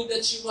him, knowing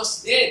that she was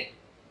dead.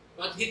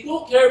 But he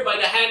took her by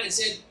the hand and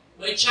said,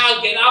 my child,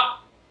 get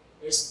up.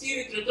 Her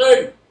spirit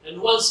returned. And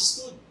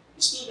once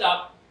he stood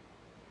up,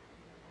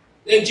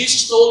 then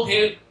Jesus told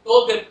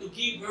them to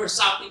give her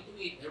something to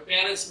eat. Her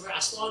parents were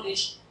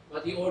astonished,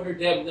 but he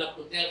ordered them not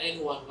to tell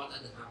anyone what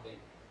had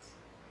happened.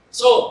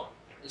 So,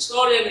 ang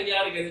story na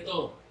nangyari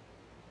ganito.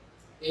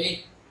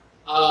 Okay?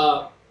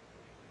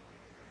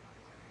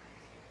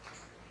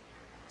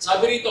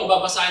 Sabi rito,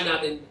 babasahin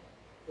natin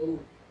kung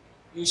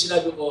yung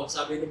sinabi ko,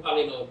 sabi ng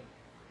Panginoon,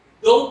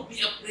 don't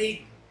be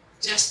afraid,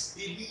 just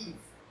believe,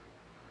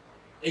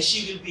 and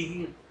she will be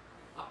healed.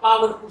 A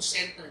powerful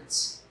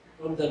sentence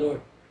from the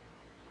Lord.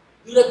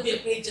 Do not be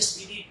afraid, just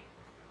believe.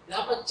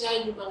 Dapat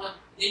yan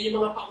yung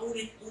mga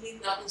paulit-ulit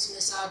natin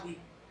sinasabi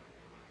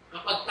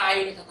kapag tayo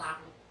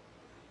natatakot.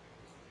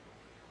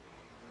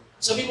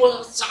 Sabi mo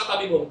sa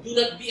katabi mo, do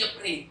not be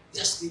afraid,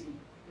 just believe.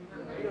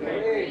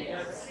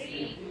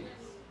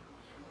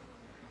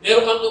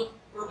 Meron kang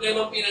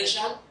problema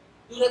pinansyal,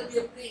 do not be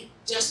afraid,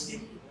 just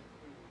believe.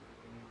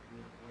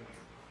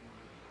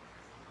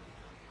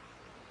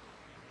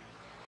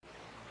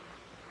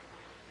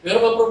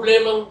 Meron kang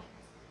problemang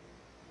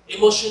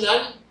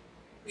emotional,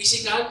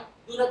 physical,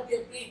 do not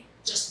be afraid,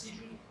 just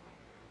believe.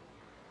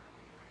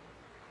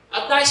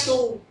 At guys,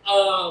 kung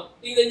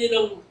tingnan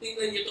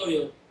niyo to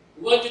yun, I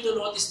want you to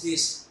notice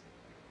this.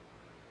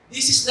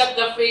 This is not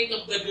the faith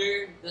of the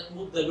girl that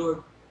moved the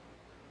Lord.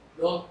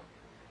 No?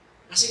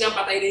 Kasi nga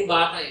patay na yung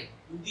bata eh.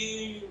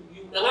 Hindi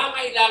yung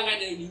nangangailangan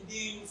na yun,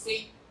 hindi yung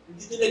faith.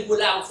 Hindi doon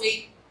nagmula ang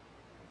faith.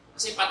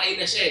 Kasi patay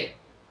na siya eh.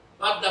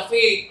 But the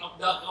faith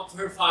of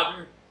her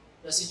father,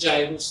 na si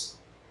Jairus.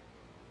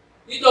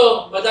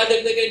 Dito,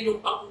 madadagdagan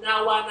yung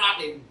pangunawa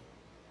natin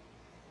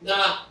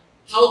na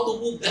how to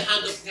move the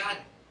hand of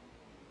God.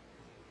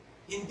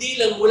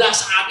 Hindi lang mula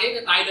sa atin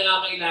na tayo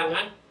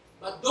nangangailangan,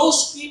 but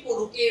those people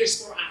who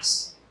cares for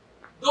us,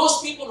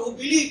 those people who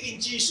believe in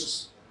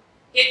Jesus,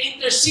 can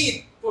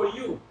intercede for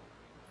you.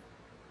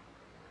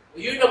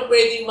 Yun ang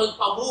pwedeng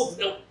magpa-move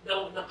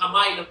ng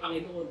kamay ng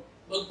Panginoon,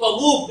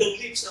 magpa-move ng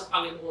lips ng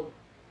Panginoon.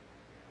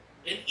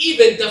 And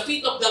even the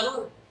feet of the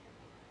Lord.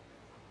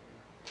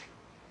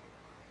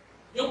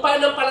 Yung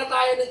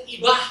pananampalataya ng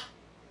iba,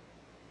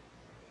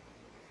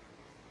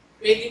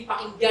 pwedeng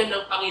pakinggan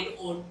ng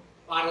Panginoon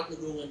para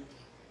tulungan ka.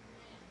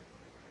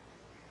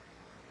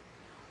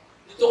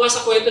 Dito nga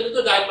sa kwento nito,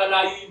 dahil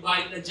malayo yung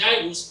bahay na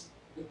Jairus,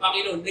 yung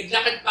Panginoon,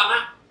 naglakad pa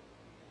nga,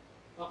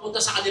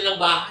 papunta sa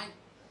kanilang bahay.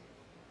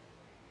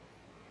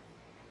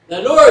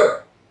 The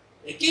Lord,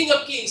 the King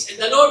of Kings, and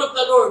the Lord of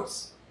the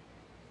Lords,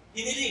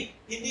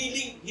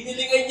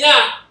 hinilingan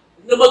niya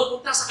na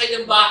magpunta sa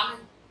kanyang bahay.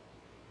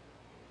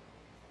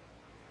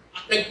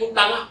 At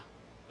nagpunta nga.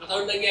 At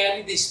ano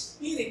nangyari? The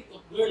spirit of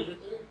girl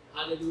returned.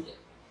 Hallelujah.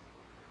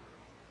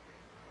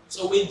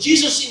 So when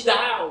Jesus is in the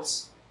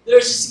house, there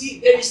is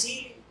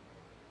healing.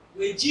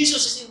 When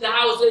Jesus is in the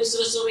house, there is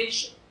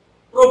restoration,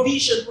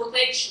 provision,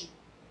 protection.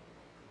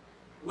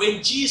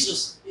 When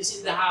Jesus is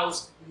in the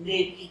house,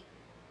 name it.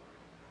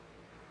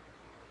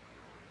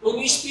 Kung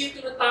yung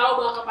espiritu ng tao,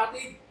 mga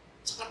kapatid,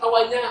 sa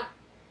katawan niya,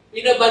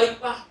 pinabalik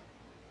pa.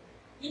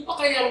 Yung pa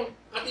kayang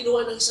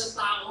katinuan ng isang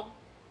tao,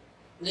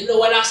 na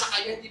nawala sa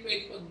kanya, hindi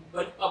pwede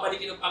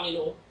pabalikin ng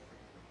Panginoon.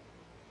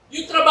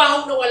 Yung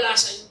trabaho na wala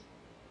sa iyo,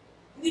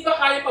 hindi ba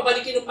kaya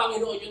pabalikin ng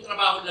Panginoon yung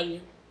trabaho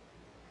lang yun?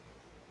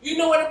 Yung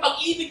nawala ng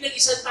pag-ibig ng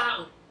isang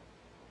tao,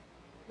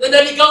 na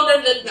naligaw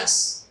ng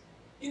landas,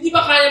 hindi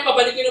ba kaya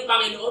pabalikin ng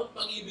Panginoon?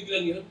 Pag-ibig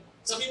lang yun.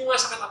 Sabi mo nga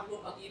sa katabi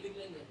mo, pag-ibig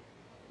lang yan.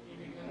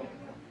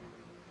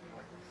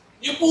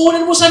 Yung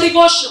puhunan mo sa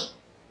negosyo,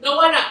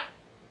 nawala.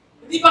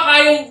 Hindi ba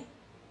kayang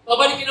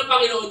Pabalikin ng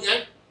Panginoon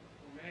yan.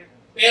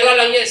 Pera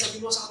lang yan. Sabi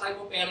mo sa katay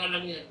mo, pera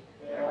lang yan.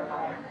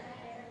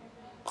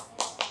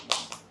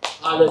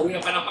 Hallelujah.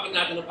 Panapakin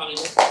natin ng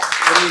Panginoon.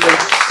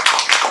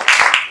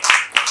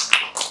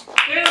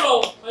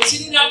 Pero,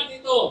 pansinin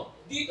natin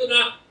dito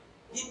na,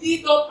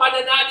 hindi ito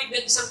pananalig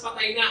ng isang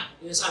patay na.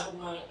 Yung sabi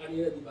ko nga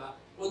kanina, di ba?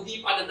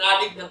 Kundi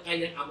pananalig ng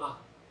kanyang ama.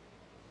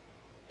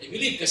 I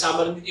believe,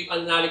 kasama rin dito yung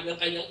pananalig ng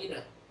kanyang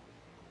ina.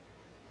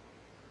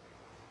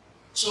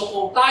 So,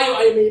 kung tayo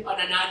ay may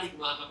pananalig,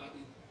 mga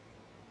kapatid,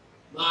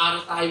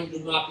 maaari tayong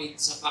lumapit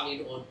sa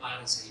Panginoon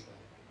para sa iba.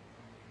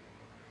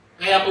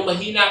 Kaya kung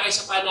mahina kayo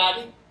sa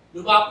pananalig,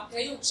 lumapit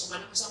kayo sa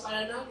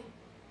pananalig.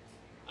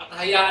 At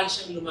hayaan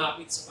siyang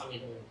lumapit sa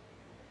Panginoon.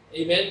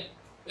 Amen?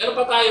 Meron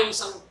pa tayong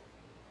isang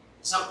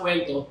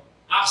kwento,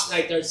 Acts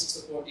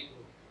 9:36-42.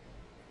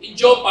 In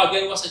Joppa,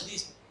 there was a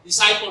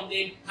disciple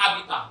named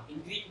Tabitha,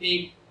 in Greek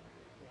name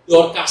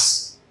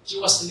Dorcas.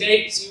 She was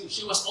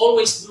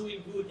always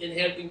doing good and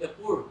helping the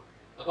poor.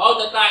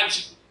 About the time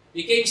she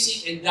became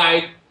sick and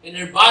died, and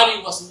her body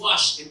was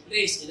washed and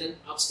placed in an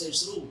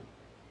upstairs room.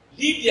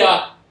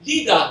 Lydda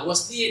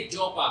was near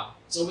Joppa.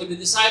 So when the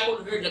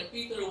disciple heard that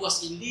Peter was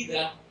in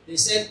Lydda, they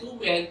sent 2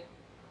 men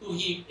to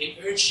him and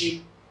urged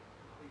him,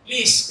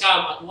 "Please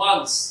come at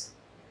once."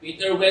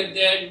 Peter went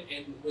there,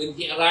 and when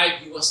he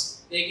arrived, he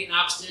was taken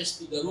upstairs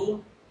to the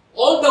room.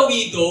 All the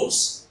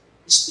widows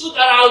stood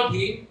around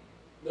him,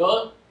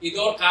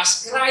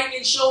 Dorcas, crying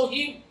and showed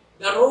him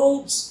the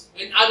robes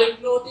and other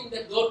clothing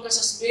that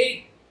Dorcas has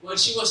made while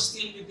she was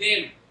still with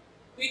them.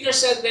 Peter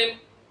sent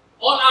them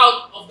all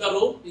out of the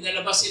room,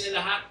 pinalabas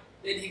sila lahat.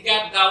 Then he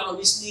got down on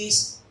his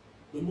knees,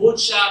 lumuhod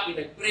siya,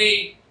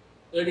 pinag-pray,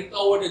 turning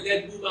toward the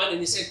dead woman,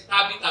 and he said,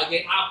 "Tabitha,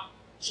 get up."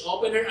 She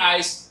opened her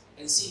eyes,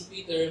 and seeing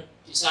Peter,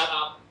 she sat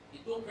up. He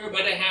took her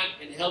by the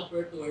hand and helped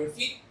her to her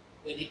feet.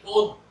 Then he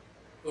called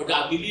for the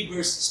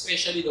unbelievers,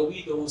 especially the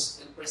widows,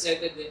 and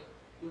presented them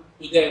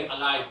to them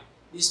alive.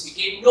 This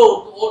became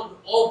known to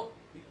all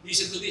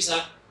listen to this,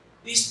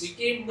 this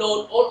became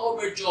known all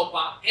over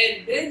Joppa,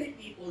 and many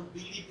people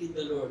believed in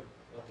the Lord.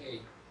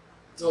 Okay.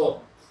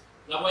 So,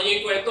 nakuha niyo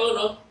yung kwento,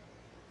 no?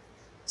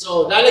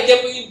 So,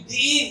 lalagyan ko yung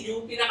diin,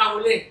 yung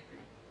pinakahuli.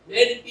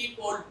 Many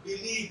people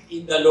believe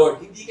in the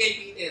Lord. Hindi kay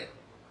Peter.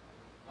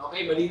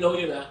 Okay, malinaw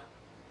yun, ha?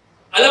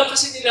 Alam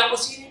kasi nila kung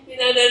sino yung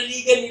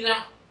pinanaligan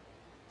nila.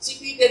 Si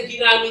Peter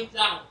ginamit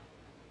lang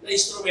na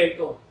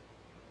instrumento.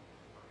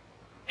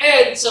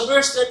 And sa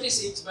verse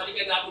 36,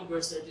 balikan natin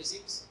verse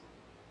 36.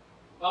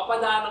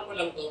 Papadaanan ko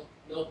lang to,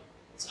 no?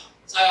 Sa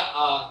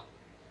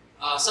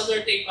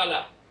 38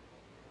 pala.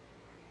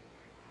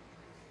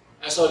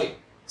 Sa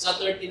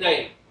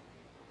 39.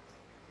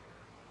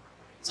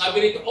 Sabi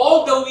nito,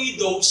 all the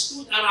widows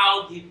stood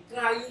around him,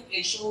 crying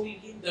and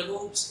showing him the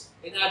robes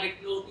and other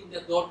clothing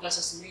that Dorcas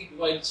has made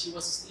while she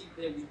was asleep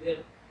there with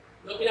them.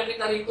 No,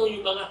 pinakita rito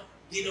yung mga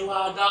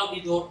ginawa daw ni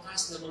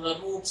Dorcas na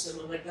mga robes,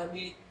 na mga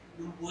damit,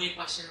 nung buhay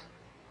pa siya.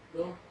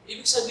 No?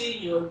 Ibig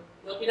sabihin yun,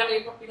 no,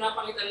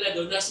 pinapakita nila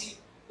doon na si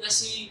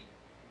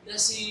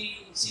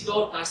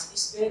Dorcas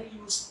is very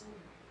useful.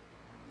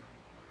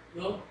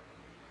 No?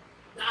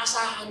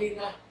 Naasahan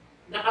nila,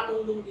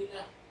 nakatulong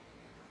nila.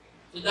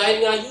 So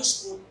dahil nga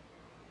useful,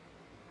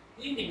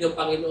 hinig ng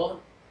Panginoon.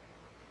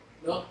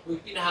 No? Kung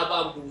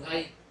pinahaba ang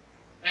buhay.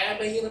 Kaya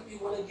mahirap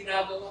yung walang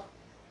ginagawa.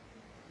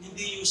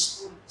 Hindi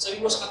useful.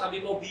 Sabi mo sa katabi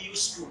mo, be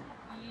useful.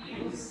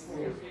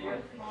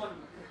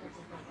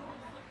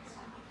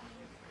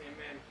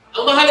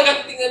 Ang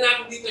mahalagang tingnan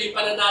natin dito yung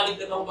pananalig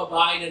ng mga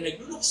babae na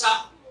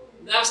nagluluksa,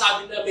 na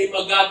sabi na may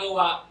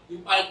magagawa,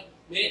 yung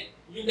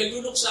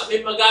nagluluksa, may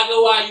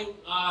magagawa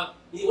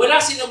wala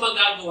silang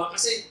magagawa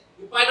kasi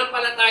yung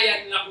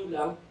panampalataya nila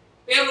kulang,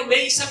 pero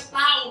may isang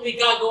tao may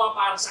gagawa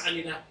para sa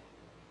kanila.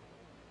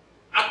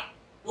 At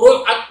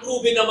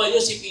proven naman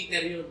yun si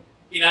Peter yun.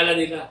 Kilala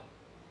nila.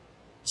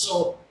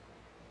 So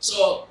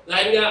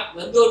dahil nga,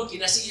 nandun,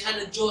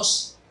 kinasihan ng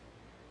Diyos.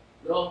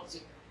 No?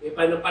 May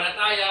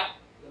panampalataya,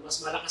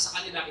 mas malakas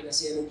sa kanila,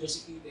 kinasihan ng Diyos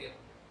si Peter.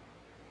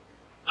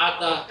 At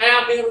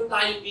kaya meron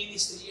tayong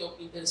ministry of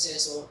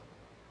intercessor.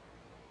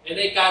 And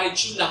I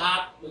encourage you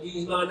lahat,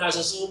 magiging mga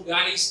nasa Zoom,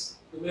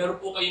 guys, kung meron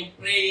po kayong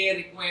prayer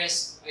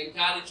request, I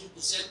encourage you to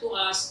send to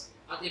us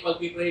at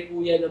ipagpipray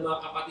po yan ng mga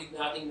kapatid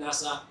nating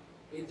nasa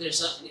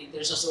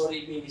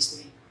intercessory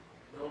ministry.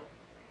 No?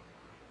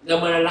 Na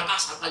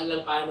malalakas ang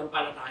kanilang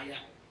pananampalataya.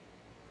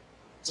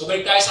 So,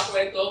 balik tayo sa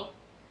kwento.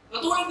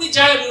 Katulad ni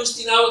Jairus,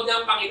 tinawag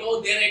niya ang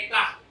Panginoon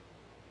direkta.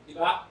 Di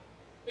ba?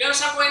 Pero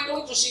sa kwento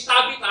ito, si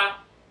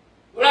Tabitha,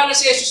 wala na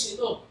si Jesus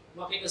nito.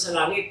 Makita sa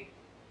langit.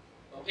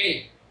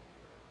 Okay.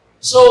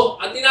 So,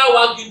 ang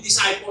tinawag yung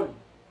disciple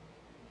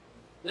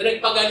na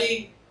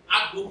nagpagaling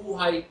at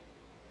bumuhay,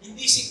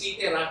 hindi si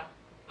Peter,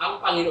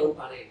 ang Panginoon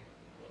pa rin.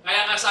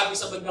 Kaya nga sabi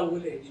sa bandang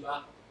huli, di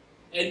ba?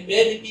 And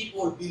many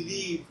people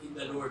believe in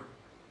the Lord.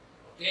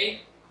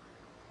 Okay?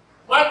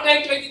 Mark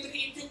 9:23,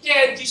 if you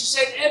can, Jesus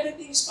said,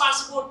 everything is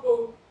possible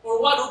for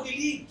one who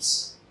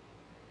believes.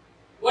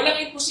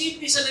 Walang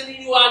imposible sa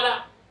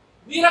naniniwala.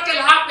 Miracle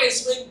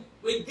happens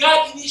when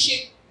God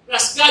initiates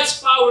plus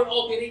God's power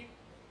operate.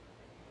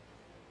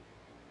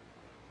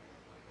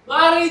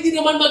 Maaari din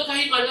naman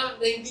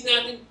magkahimala na hindi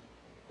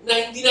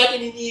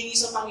natin hinihingi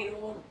sa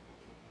Panginoon.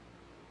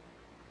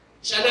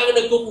 Siya na ang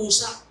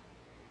nagkukusa.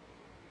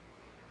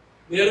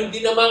 Meron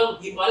din namang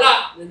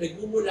himala na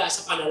nagmumula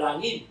sa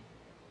panalangin.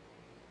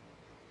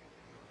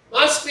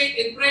 Man's faith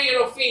and prayer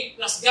of faith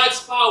plus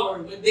God's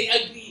power, when they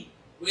agree,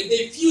 when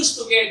they fuse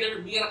together,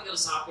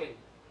 miracles happen.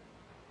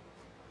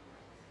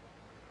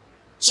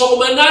 So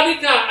kung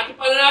manalig ka at yung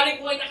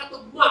pananalig mo ay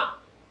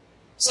nakatugma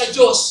sa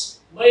Diyos,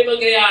 may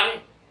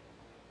mangyayari.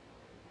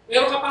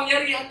 Pero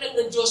kapangyarihan lang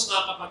ng Diyos,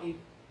 mga kapatid.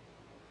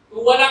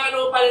 Kung wala ka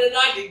naman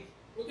pananalig,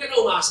 huwag ka na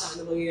umasa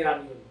na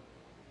mangyayari yun.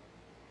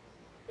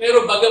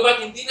 Pero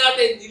bagamat hindi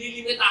natin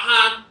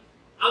nililimitahan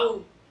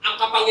ang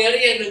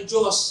kapangyarihan ng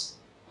Diyos,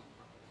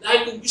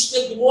 dahil kung gusto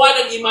niya gumawa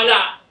ng himala,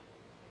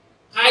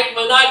 kahit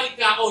manalig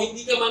ka o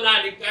hindi ka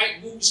manalig,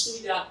 kahit gusto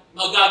niya,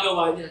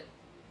 magagawa niya.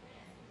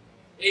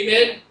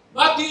 Amen?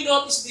 But do you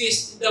notice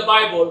this in the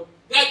Bible?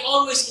 God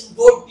always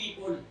involved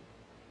people.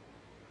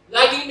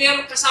 Laging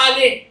meron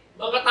kasali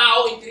mga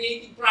tao in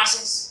creative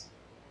process.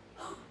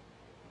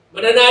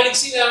 Mananalig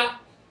sila,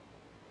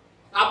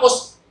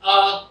 tapos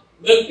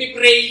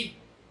magpipray,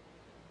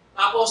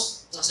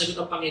 tapos sasagot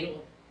ang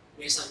Panginoon.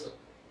 May sagot.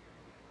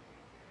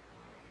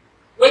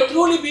 When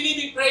truly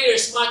believing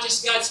prayers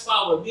matches God's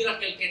power,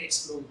 miracle can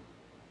explode.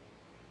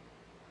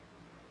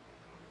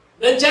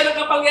 Nandiyan ang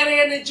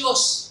kapangyarihan ng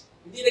Diyos.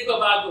 Hindi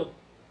nagbabago.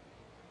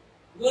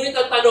 Ngunit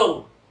ang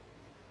tanong,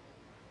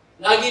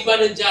 lagi ba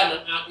nandiyan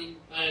ang ating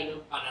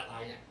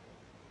pananampalataya?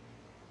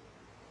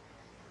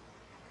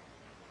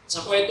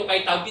 Sa kwento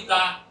kay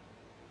Tabitha,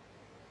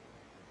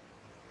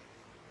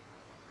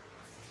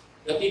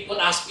 the people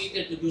asked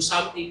Peter to do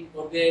something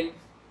for them.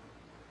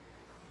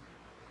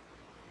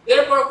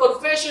 Therefore,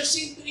 confess your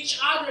sin to each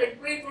other and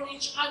pray for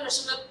each other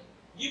so that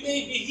you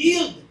may be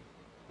healed.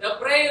 The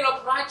prayer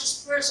of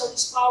righteous person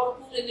is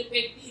powerful and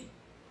effective.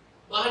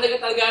 Mahalaga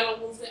talaga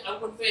ang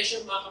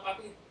confession, mga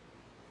kapatid.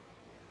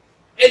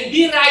 And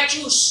be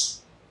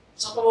righteous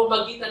sa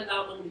pamamagitan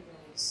lamang ni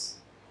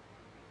Christ.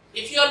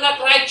 If you are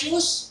not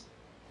righteous,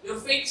 your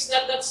faith is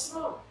not that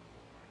strong.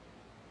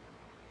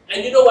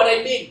 And you know what I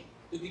mean?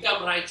 To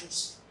become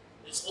righteous.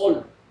 That's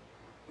all.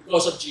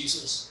 Because of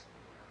Jesus.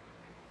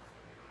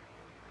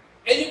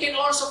 And you can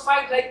also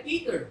find like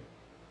Peter,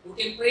 who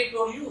can pray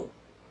for you,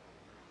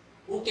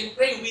 who can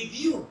pray with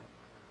you,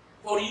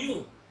 for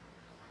you.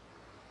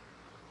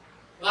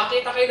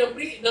 Makakita kayo ng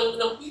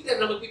Peter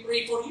na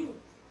mag-pray for you.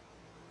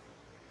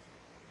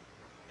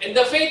 And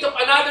the faith of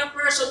another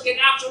person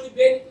can actually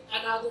benefit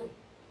another.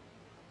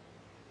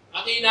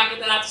 At yung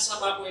nakita natin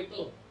sa mga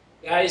kwento,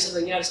 gaya sa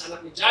nangyari sa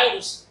anak ni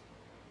Jairus,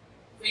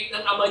 faith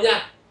ng ama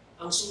niya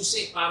ang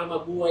susi para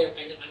mabuhay ang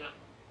kanyang anak.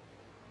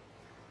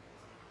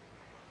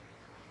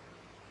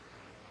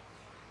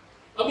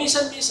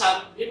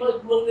 Paminsan-minsan, may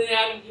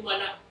mangyayaring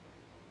himala,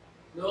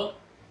 no?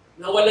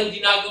 Na walang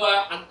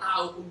ginagawa ang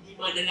tao kundi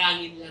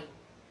manalangin lang.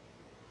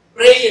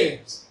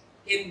 Prayers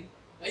can,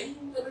 ayun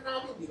yung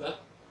natin, di ba?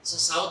 Sa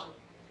South,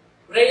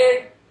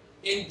 prayer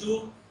can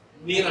do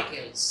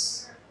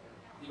miracles.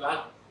 Di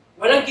ba?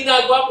 Walang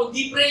ginagawa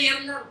kundi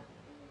prayer lang.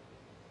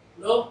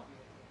 No?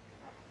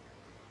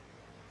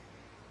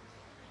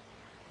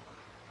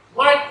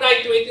 Mark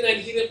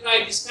 9:29, he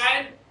replied, this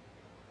kind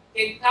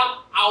can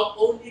come out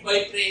only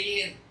by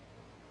prayer.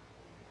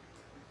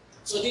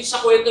 So dito sa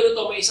kwento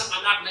nito, may isang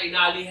anak na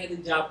inalihan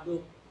ng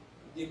diablo,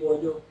 ng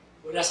demonyo.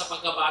 Mula sa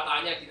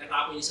pagkabata niya,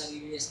 tinatapon niya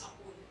sarili niya sa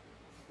apoy.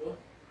 No?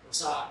 O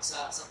sa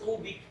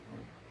tubig.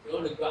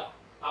 No?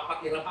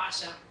 Nagpapatira pa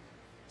siya.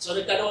 So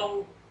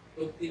nagtanong,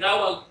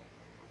 tinawag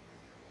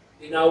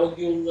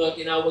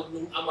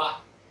ng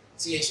ama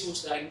si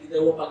Jesus dahil hindi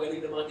daw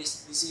mapagaling ng mga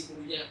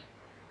disipulo niya.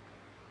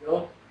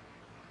 No?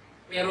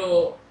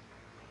 Pero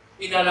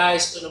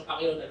pinalayas ito ng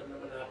Panginoon, alam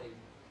naman natin.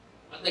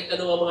 At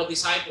nagtanong ang mga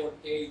disciple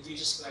kay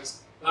Jesus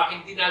Christ,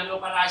 bakit hindi namin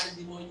mapalayas ang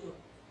demonyo?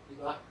 Di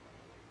ba?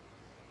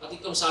 At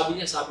itong sabi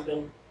niya, sabi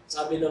ng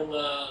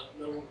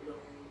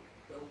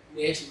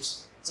ni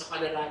Jesus, sa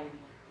panalangin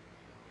niya,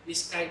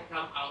 this kind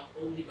come out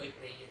only by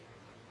prayer.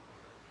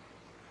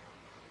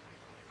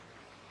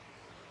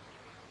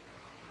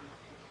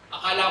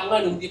 Akala ko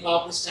nga, nung di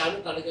pa ako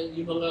Kristyano, talagang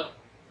yung mga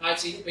kahit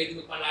sino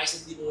pwede magpalayas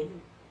ng demonyo.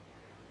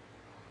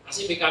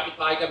 Kasi may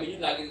kapitbahay kami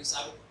yun, lagi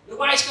nagsasabi,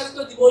 lumayas ka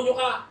rito, demonyo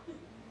ka.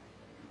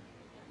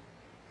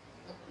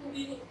 At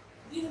hindi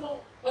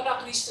naman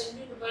wala Christian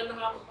yun, wala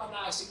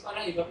nakapagpalayas. Yung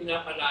pala, iba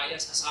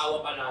pinapalayas,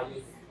 asawa pala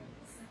yun.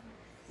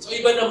 So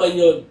iba naman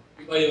yun.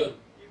 Iba yun.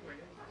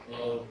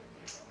 Oh.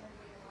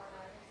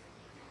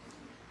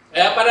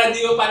 Kaya pala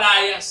hindi mo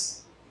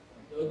palayas.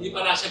 So, hindi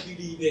pala siya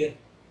believer.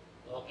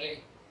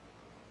 Okay?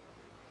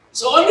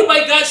 So only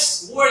by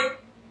God's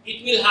word, it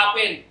will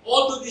happen.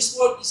 Although this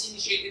work is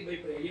initiated by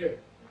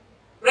prayer.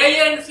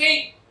 Prayer and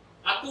faith.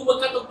 At kung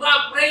magkatugma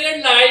ang prayer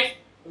life,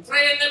 ang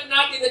prayer life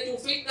natin at yung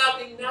faith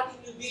natin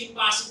will be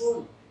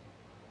impossible.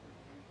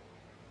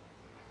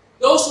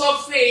 Those who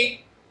have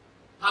faith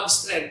have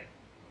strength.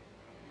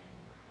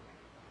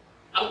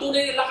 Ang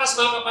tunay na lakas,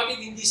 mga kapatid,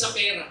 hindi sa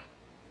pera.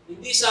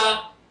 Hindi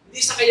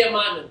sa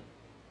kayamanan.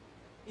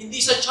 Hindi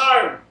sa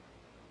charm.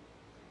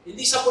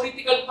 Hindi sa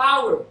political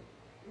power.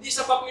 Hindi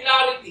sa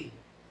popularity.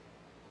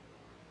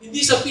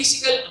 Hindi sa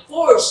physical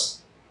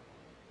force.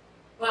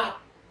 But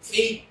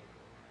faith.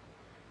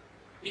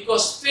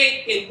 Because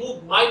faith can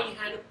move mighty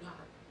hand of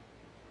God.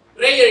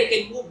 Prayer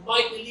can move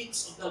mighty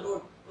lips of the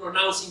Lord,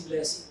 pronouncing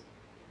blessing.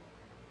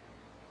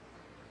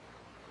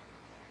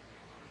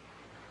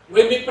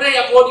 When we pray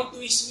according to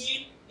His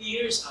will, He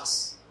hears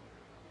us.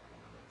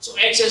 So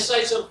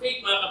exercise your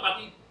faith, mga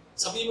kapatid.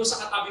 Sabihin mo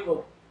sa katabi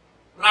mo,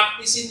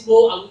 practicein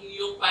mo ang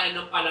iyong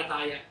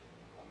pananampalataya.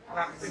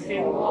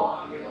 Practicein mo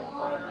ang iyong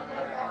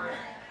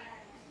pananampalataya.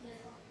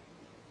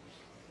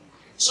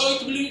 So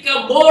it will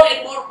become more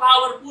and more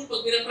powerful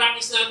pag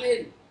pinapractice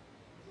natin.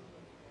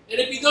 And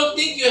if you don't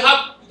think you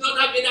don't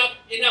have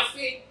enough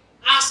faith,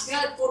 ask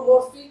God for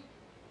more faith.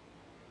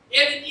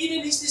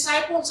 Even His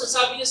disciples,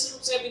 sabi niya sa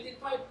Luke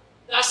 17:5,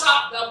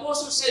 the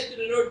apostle said to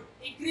the Lord,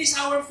 increase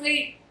our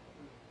faith.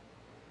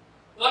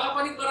 Mga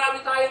kapatid, marami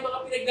tayong mga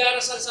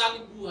pinagdarasal sa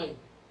ating buhay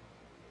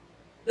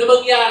na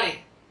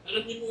mangyari.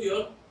 Alam niyo po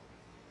yun?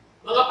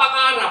 Mga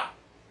pangarap.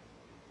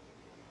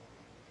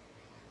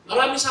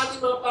 Marami sa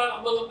ating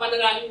mga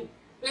panalangin.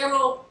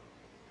 Pero,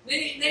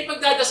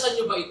 naipagdadasal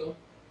niyo ba ito?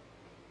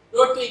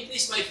 Lord, to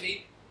increase my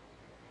faith.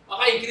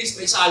 Baka increase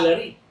my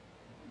salary.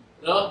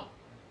 No?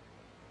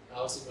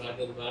 Tawa si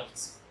Brother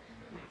Max.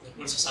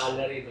 Tungkol sa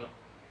salary, no?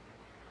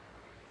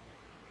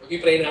 Okay,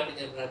 pray natin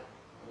yan, Brad.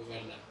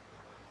 Maganda.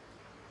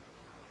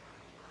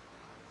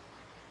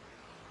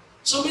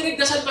 So, may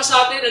nagdasal pa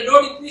sa atin na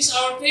Lord, increase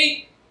our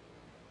faith.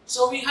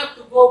 So, we have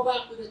to go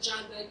back to the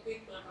childlike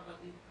faith, mga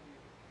kapatid.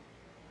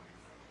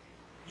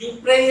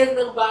 Yung prayer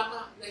ng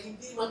bata na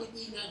hindi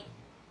matitinag.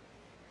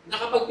 Na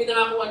kapag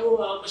pinangako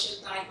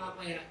masyal tayo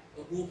mamaya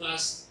o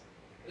bukas,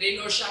 rain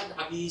or shine,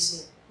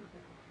 nakabihis.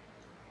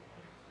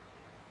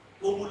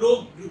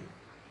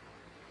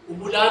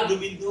 Umulan,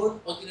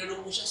 lumindon, pag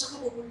tinanong mo siya, saan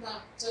ka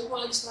pupunta? Saan mo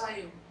alis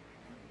tayo?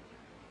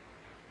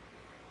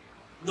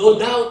 No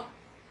doubt.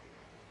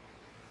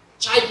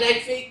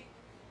 Childlike faith.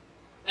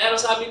 Kaya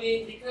sabi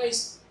ni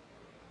Christ,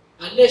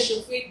 unless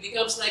your faith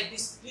becomes like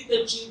these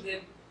little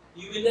children,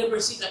 you will never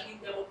see the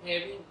kingdom of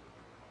heaven.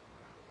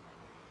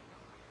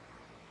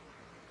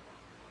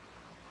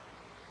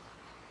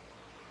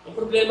 Ang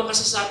problema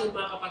kasi sa atin,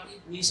 mga kapatid,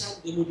 minsan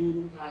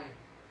dumudulong tayo.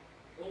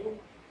 Oo,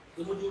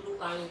 dumudulong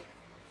tayo.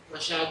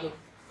 Masyado.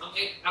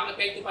 Ang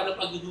epekto pa ng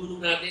pagdudulong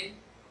natin,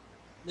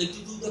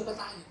 nagdududa pa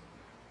tayo.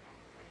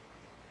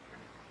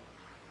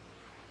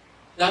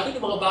 Dati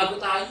ng mga bago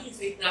tayo, yung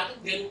faith natin,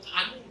 ganun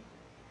ka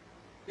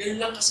ganun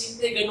lang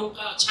kasimple, ganun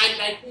ka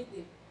childlike faith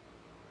eh.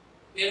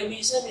 Pero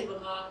minsan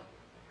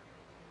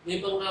may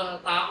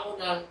mga tao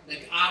na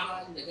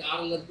nag-aaral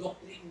ng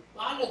doctrine,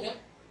 mahalaga.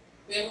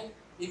 Pero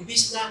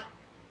imbis na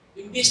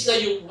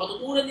yung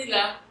matutunan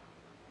nila,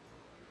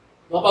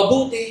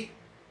 mapabuti,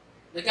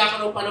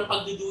 nagkakaroon pa ng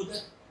pagdududa.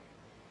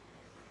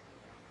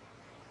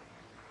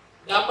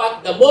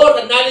 Dapat, the more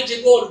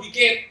knowledgeable we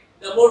get,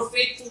 the more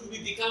faithful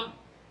we become.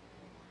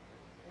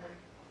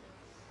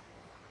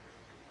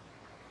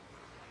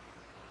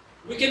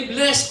 We can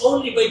bless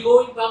only by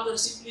going back to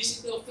the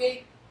simplicity of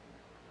faith.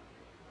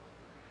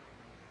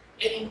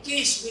 And in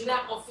case we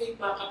lack of faith,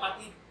 mga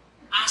kapatid,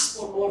 ask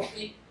for more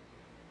faith.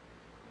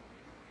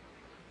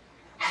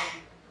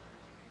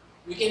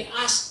 We can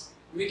ask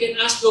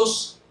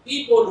those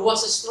people who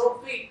has a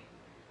strong faith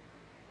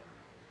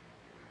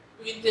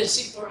to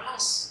intercede for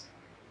us.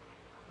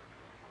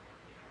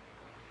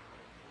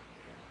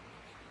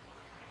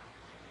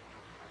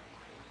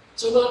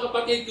 So mga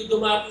kapatid, kung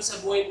dumating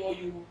sa buhay mo,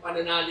 yung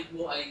pananalig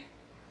mo ay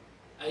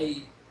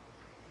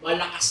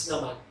malakas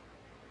naman.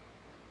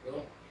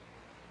 No?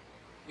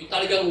 Yung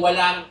talagang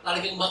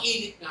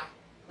mainit ka,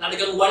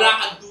 talagang wala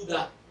kang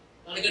duda,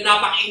 talagang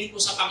napakainit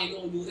mo sa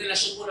Panginoon, yung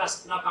relasyon mo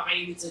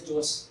napakainit sa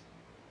Diyos,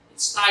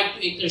 it's time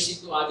to intercede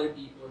to other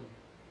people.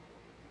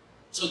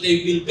 So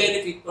they will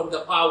benefit from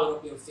the power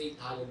of your faith.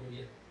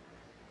 Hallelujah.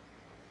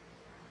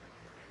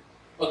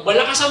 Pag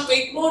malakas ang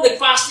faith mo,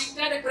 nag-fasting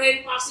ka,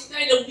 nag-prayer and fasting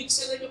ka, ilang weeks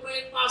ka na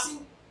nag-prayer and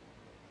fasting,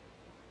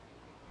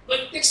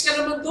 mag-text ka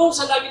naman doon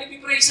sa lagi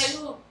nag-pray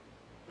sa'yo.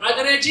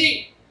 Brother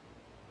Reggie,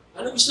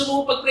 ano gusto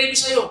mo pag-pray mo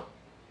sa'yo?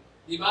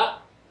 Di ba?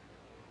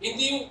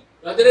 Hindi yung,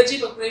 Brother Reggie,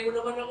 pag-pray mo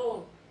naman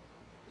ako.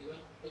 Di ba?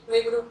 Pag-pray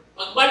mo naman.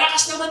 Pag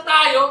malakas naman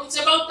tayo, it's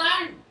about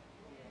time.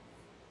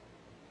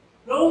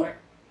 No?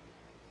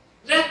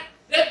 Let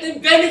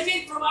them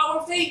benefit from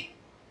our faith.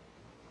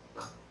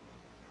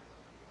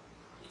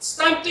 It's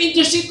time to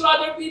intercede to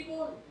other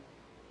people.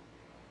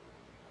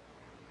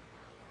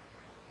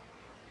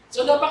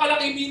 So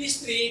napakalaking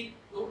ministry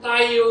kung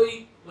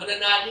tayo'y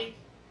mananalig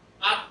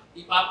at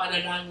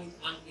ipapanalangin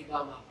ang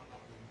iba, mga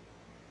kapatid.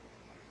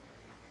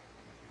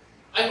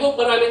 I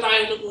hope marami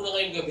tayong natutunan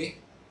ngayong gabi.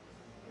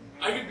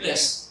 Are you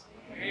blessed?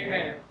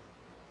 Amen.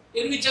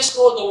 Can we just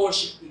call the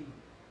worship team?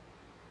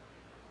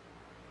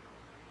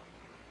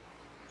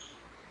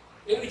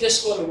 Can we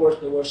just call the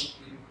worship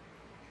team?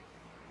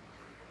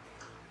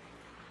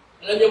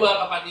 Alam niyo, mga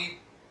kapatid,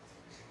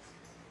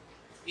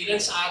 ilan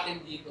sa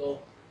atin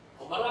dito,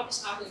 o marami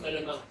sa atin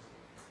malamang,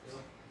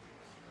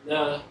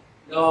 na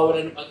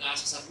nawawalan ng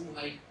pag-asa sa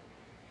buhay.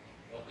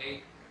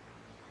 Okay?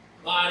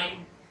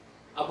 Maaaring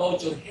about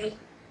your health,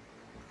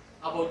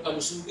 about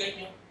kalusugan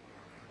nyo,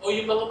 o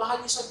yung mga mahal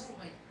nyo sa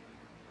buhay.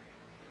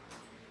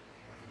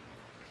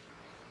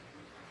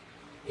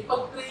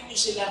 Ipag-pray nyo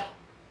sila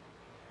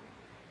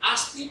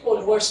as people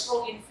who are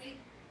strong in faith.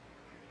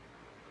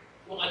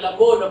 Kung alam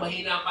mo na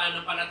mahina pa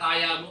ng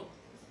palataya mo,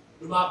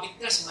 lumapit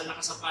ka sa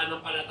malakas na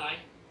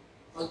pananampalataya.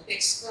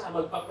 Mag-text ka,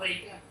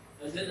 magpa-pray ka.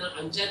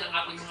 Andyan ang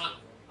ating mga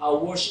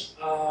worship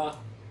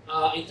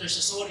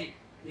intercessory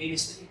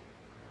ministry.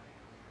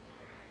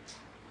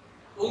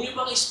 Kung yung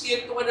mga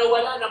espiritu na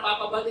nawala,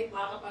 napapabalik,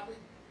 mga kapatid.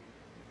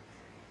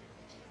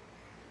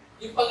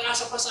 Yung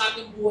pag-asa pa sa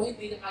ating buhay,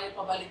 hindi na kaya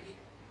pabalikin.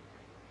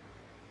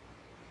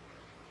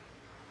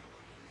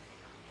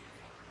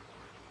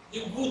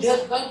 Yung good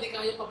health ba, hindi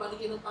kaya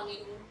pabalikin ng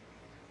Panginoon.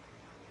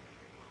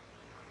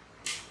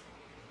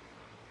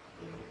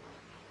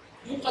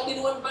 Yung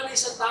katinuan ba ng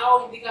isang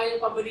tao, hindi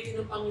kaya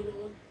pabalikin ng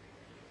Panginoon.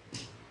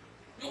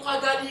 Yung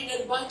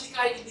kagalingan ba, hindi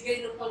kaya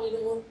ibigay ng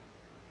Panginoon.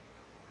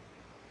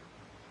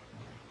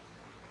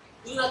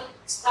 Do not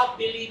stop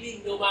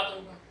believing no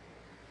matter what.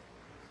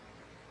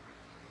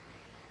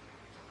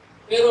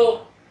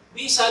 Pero,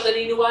 bisa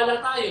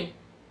naniniwala tayo.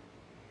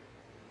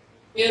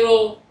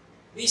 Pero,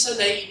 bisa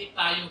naiinip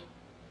tayo.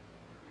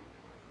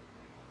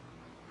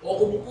 O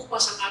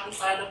kumukupas ang ating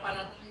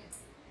pananampalataya.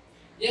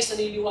 Yes,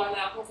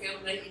 naniniwala ako, pero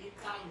naiinip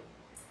tayo.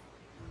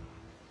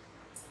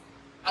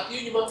 At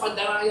yun yung mga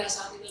pandaraya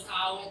sa ating ng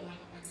kaaway,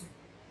 mga kapatid.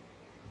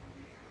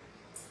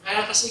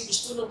 Kaya kasi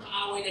gusto ng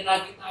kaaway na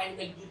lagi tayong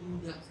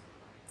nagdududa.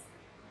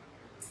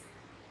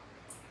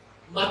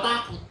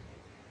 Matakot.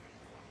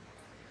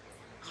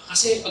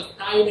 Kasi pag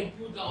tayo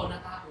nagduda o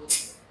natakot,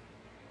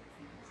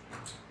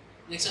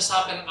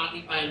 nagsasuffer ang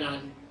ating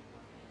pananalig.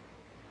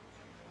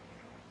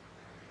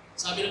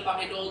 Sabi ng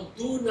Panginoon,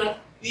 do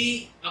not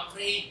be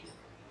afraid,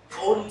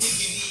 only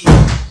believe.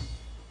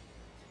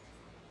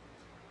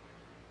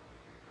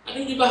 Ano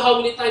niyo ba how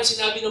many times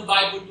sinabi ng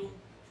Bible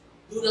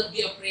do not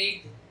be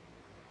afraid?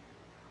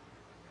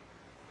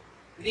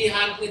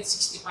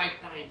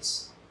 365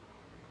 times.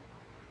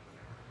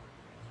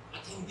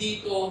 At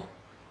hindi to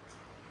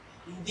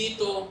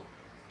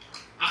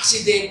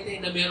aksidente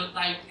na meron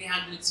tayong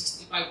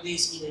 365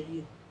 days in a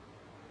year.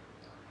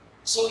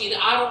 So,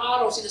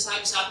 araw-araw,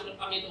 sinasabi sa atin ng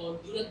Panginoon,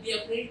 do not be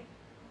afraid.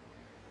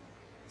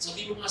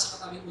 Sabi mo nga sa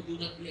katabi mo, do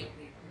not be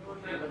afraid. Do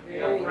not be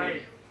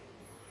afraid.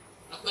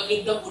 At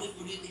magandang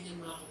ulit-ulitin yan,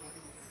 mga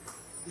kapatid.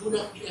 Do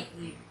not be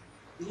afraid.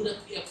 Do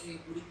not be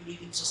afraid.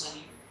 Ulit-ulitin mo sa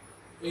sarili.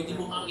 Pwede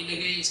mo nga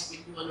ilagay sa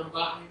pintuan ng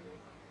bahay mo,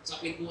 sa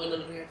pintuan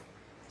ng ref,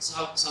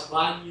 sa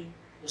banyo,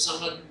 kung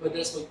saan ka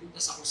madalas magpunta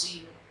sa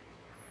kusina,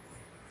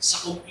 sa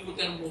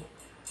computer mo.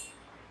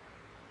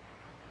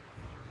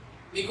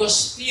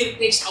 Because fear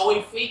takes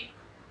away faith.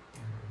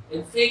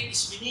 And faith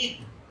is we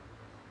need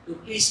to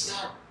please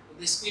God.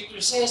 The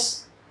scripture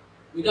says,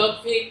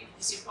 without faith,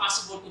 it is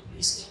impossible to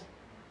please God.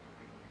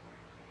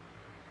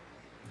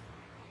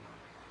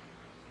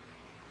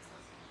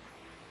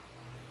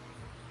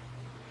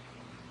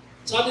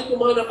 Sa atin po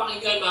mga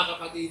napakinggan, mga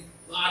kapatid,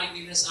 maaaring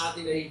din na sa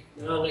atin ay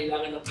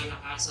nangangailangan ng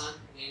kalakasan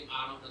ngayong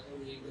araw na ito,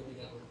 ngayong gabi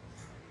na ito.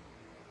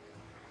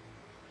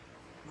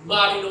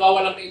 Maaaring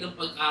nawawalan kayo ng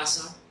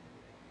pag-asa.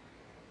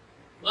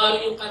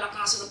 Maaaring yung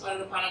kalakasan ng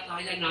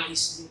pananampalataya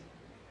nais mo.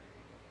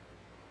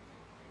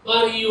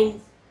 Maaaring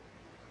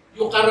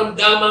yung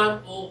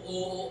karamdaman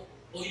o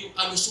yung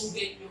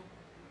kalusugan nyo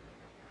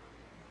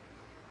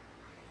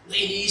na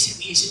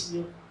iniisip-isip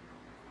nyo.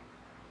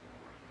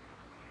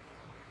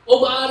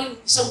 O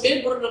maaaring isang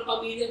member ng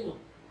pamilya mo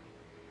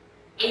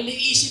ang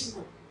iniisip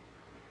mo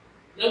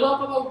na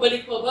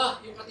mapapabalik pa ba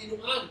yung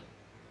katinuan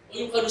o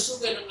yung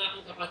kalusugan ng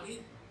aking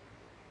kapatid?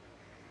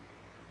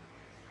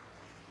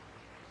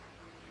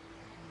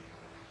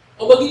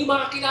 O maging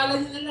makakilala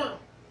nyo na lang,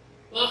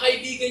 mga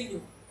kaibigan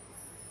nyo.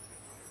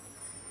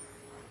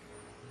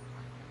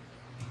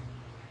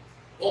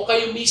 O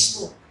kayo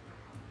mismo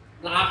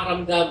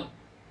nakakaramdam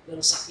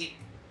ng sakit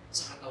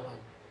sa katawan.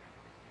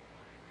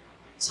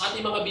 Sa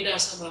ating mga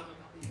binasa, mga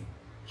kapatid,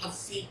 have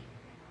faith.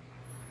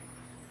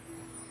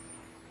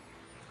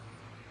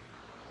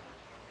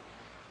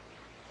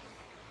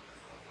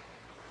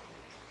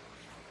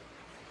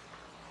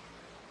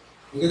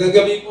 Magandang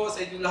gabi po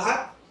sa inyo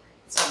lahat.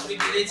 Sa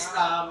privilege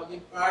na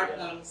maging part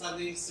ng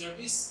Sunday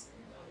service,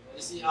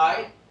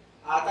 SCI.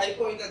 Tayo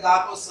po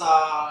itadako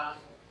sa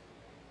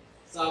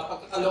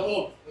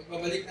pagkakaloob,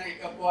 pagbabalik ng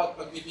ikapo at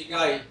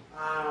pagbibigay.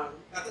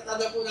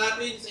 Katatanda po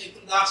natin sa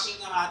introduction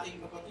ng ating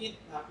kapatid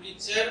na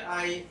preacher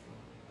ay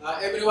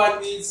everyone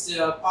needs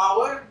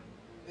power,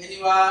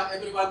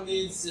 everyone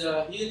needs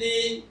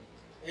healing,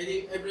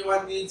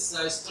 everyone needs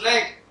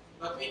strength.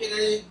 But we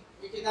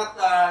cannot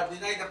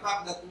deny the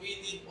fact that we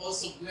need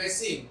also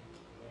blessing.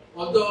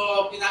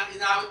 Although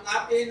inawit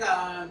natin,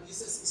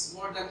 Jesus is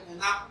more than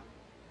enough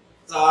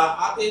sa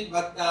atin,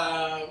 but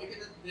we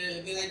cannot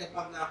deny the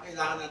fact na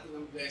kailangan natin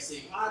ng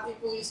blessing. Ang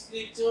ating pong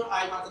scripture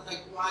ay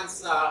matatagpuan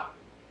sa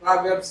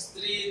Proverbs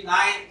 3,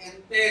 9, and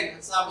 10.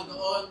 Ang sabi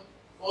doon,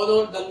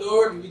 Honor the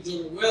Lord with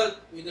your wealth,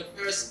 with the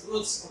first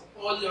fruits of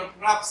all your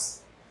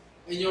crops,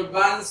 and your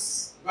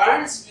barns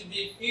will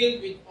be filled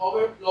with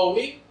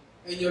overflowing,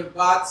 and your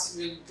vats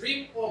will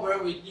brim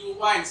over with new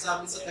wine.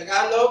 Sabi sa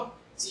Tagalog,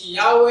 si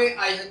Yahweh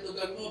ay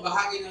handugan mo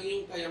bahagi ng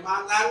iyong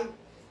kayamanan,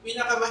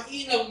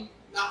 pinakamainam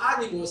na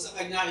animo sa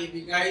kanya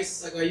ibigay,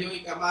 sa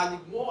gayo'y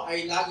kamalig mo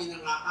ay lagi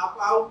nang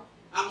aapaw,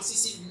 ang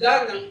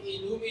sisidlan ng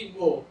inumin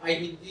mo ay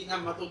hindi na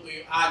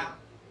matutuyuan.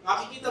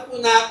 Makikita po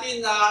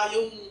natin na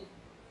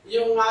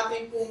yung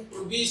ating pong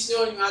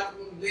provision, yung ating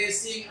pong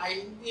blessing ay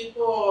hindi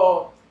po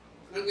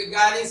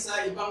nanggagaling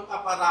sa ibang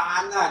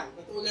kaparaanan.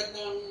 Katulad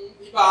ng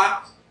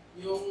iba,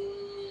 yung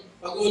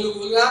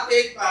paghulog-hulog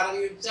natin, parang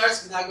yung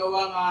church,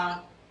 ginagawang,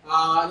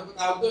 ano pa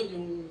tawag doon,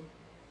 yung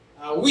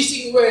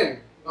wishing well.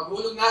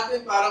 Paghulog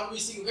natin, parang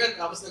wishing well,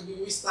 tapos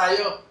nag-wish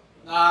tayo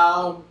na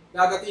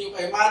dadating yung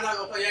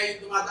kayamanan, o kaya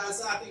yung dumadaan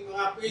sa ating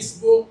mga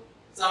Facebook,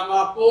 sa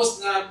mga post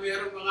na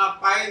mayroong mga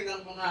file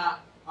ng mga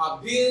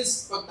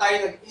bills, pag tayo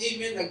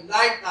nag-amen,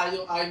 nag-like,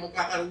 tayo ay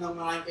magkakaroon ng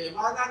maraming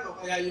kayamanan, o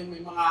kaya yung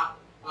may mga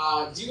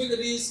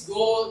jewelries,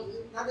 gold,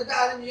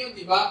 nadadaanan niyo yun,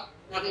 di ba?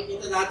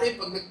 Nakikita natin,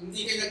 pag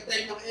hindi kayo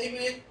nag-type ng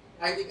amen,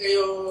 ay hindi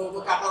kayo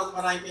magkakaroon ng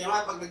maraming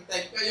kayamanan. Pag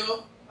nag-type kayo,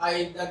 ay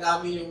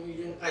dadami yung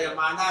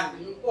kayamanan.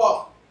 Yun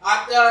po.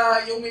 At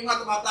yung may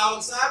mga tumatawag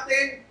sa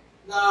atin,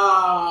 na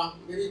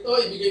ganito,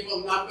 ibigay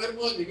mo ang number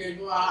mo, ibigay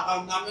mo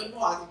ang account number mo,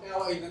 at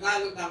ikaw ay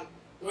nanalo ng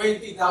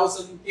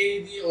 20,000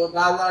 KD o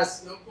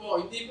dollars. Yun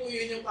po, hindi po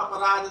yun yung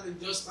paparaanan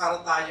ng Diyos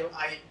para tayo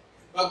ay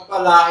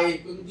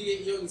magpalain,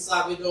 kundi yung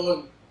sabi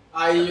doon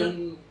ay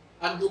yung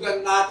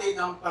handugan natin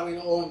ng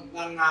Panginoon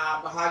ng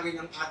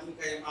bahagi ng ating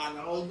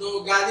kayamanan.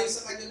 Although galing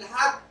sa Kanya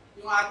lahat,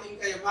 yung ating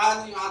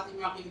kayamanan, yung ating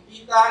mga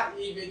kinikita,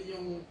 even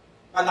yung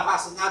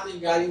kalakasan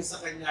natin galing sa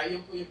Kanya,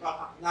 yun po yung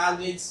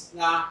pag-acknowledge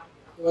na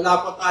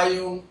wala pa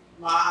tayong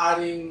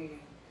maaaring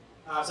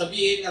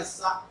sabihin na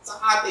sa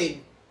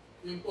atin.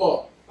 Yun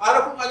po.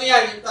 Para kung ano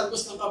yan, yung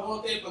talbos ng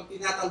kamote, pag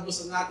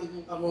tinatalbosan natin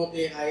yung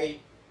kamote ay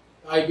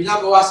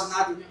binabawasan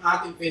natin yung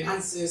ating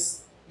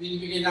finances,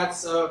 binibigay natin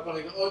sa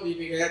Panginoon,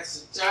 binibigay natin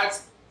sa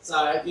church,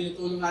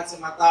 tinutulong natin sa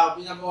mga tao,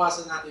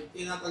 binabawasan natin,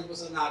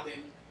 tinatalbosan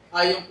natin,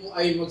 ay yun po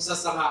ay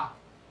magsasanga.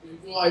 Yun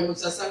po ay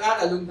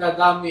magsasanga, lalong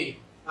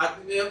dadami.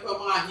 At mayroon pa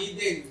mga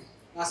hidden,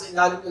 nasa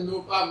ilalim ng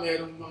lupa,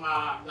 mayroong mga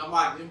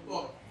laman. Yun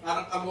po,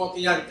 parang kamote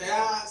yan.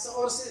 Kaya sa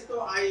oras ito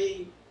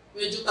ay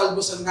medyo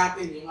talbosan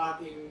natin yung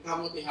ating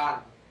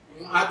kamotihan.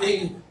 Yung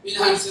ating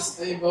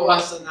finances ay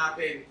bawasan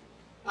natin.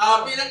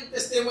 Bilang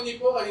testimony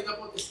po, kanina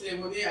po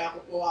testimony, ako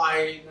po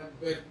ay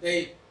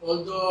nag-birthday.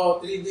 Although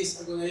 3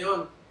 days ago na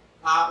yun,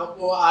 ako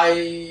po ay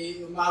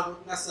umabot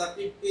na sa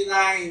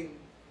 59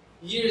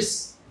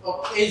 years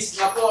of age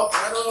na po.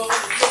 Pero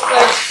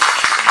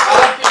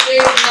parang 58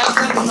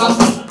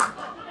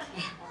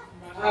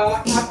 na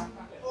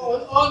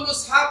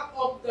almost half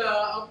of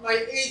my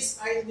age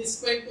ay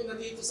in-spend ko na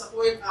dito sa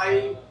Kuwait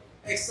ay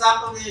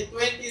exactly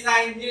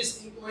 29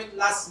 years in Kuwait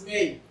last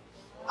May.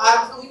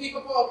 At kung hindi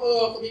ko po ako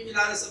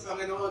kumikilala sa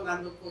Panginoon,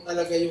 nandun po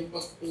talaga yung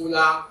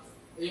pagkulang.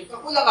 Yung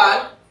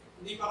kakulangan,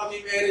 hindi pa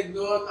kami married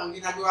noon. Ang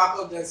ginagawa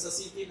ko dyan sa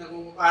city,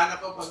 nangungupahan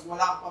ako. Pag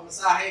wala akong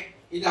pamasahe,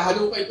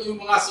 inahalukay ko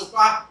yung mga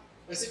sopa.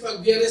 Kasi pag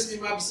biyernes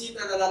may mga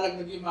bisita,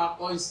 nalalaglag yung mga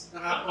coins,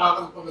 nakakuha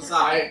akong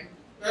pamasahe.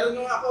 Pero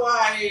nung ako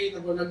ay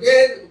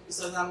nag-born-again,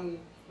 nag-upisa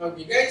ng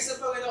magbigay sa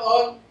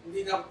Panginoon,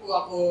 hindi na po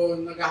ako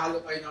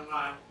naghahalukay ng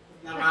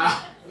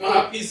mga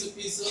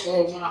piso-piso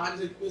o mga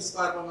 100 pesos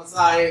para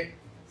pamasahe.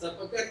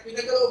 Sapagkat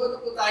pinagkalooban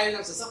na po tayo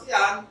ng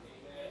sasakyan,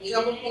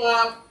 yun ang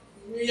mga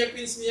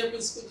miyapins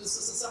ko doon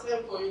sa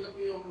sasakyan ko, yun na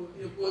po yung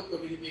pinupulot ko,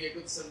 binibigay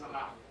ko sa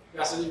mga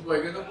gasoline boy.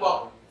 Ganun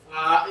po.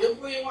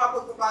 Yun po yung mga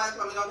pagpapalang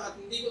Panginoon at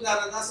hindi ko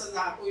naranasan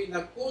na ako'y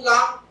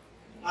nagkulang.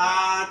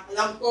 At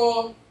alam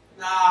ko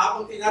na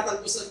habang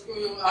tinatalbusan ko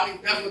yung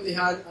aking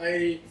kamutihan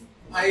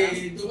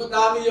ay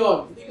dumadami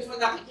yon. Hindi ko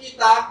man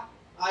nakikita,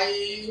 ay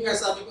yung nga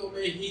sabi ko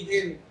may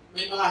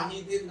mga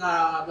hidden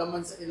na laman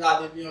sa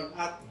ilalim yon.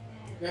 At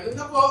ganoon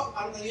na po,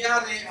 ang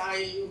nangyari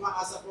ay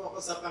umaasa po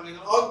ako sa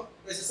Panginoon.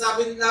 Kasi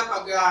sabi nila,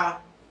 pag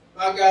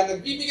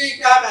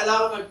nagbibigay ka,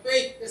 kailangan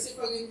mag-faith. Kasi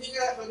pag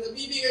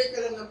nagbibigay ka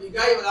lang ng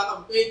bigay, wala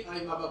kang faith,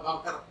 ay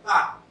mababangkar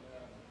ka.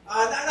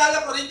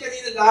 Naalala ko rin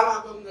kanina lang,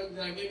 habang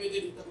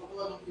nag-meditate ako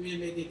anong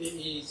i-meditate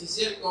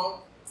i-share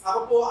ko, ako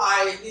po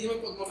ay hindi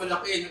naman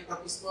pagmamalaki.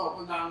 Nagtapos po ako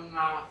ng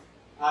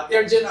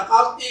third gen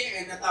accounting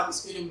and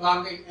natapos ko yung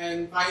banking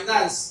and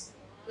finance.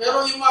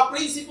 Pero yung mga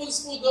principles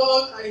po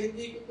doon ay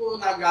hindi ko po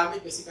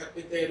nagamit kasi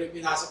carpentero yung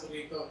pinasa ko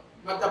rito.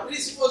 But the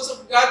principles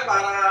of God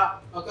para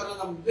magkaroon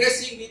ng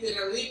blessing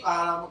literally,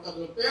 para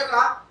magkaroon ng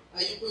pera,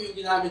 ay yun po yung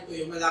ginamit ko,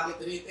 yung Malaki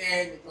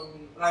 3:10,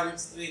 itong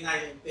Proverbs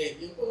 3:9 and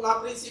 10. Yung po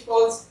mga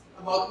principles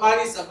about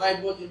money sa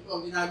Bible, yun po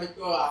ang ginamit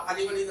ko.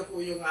 Kaliwalin na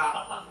po yung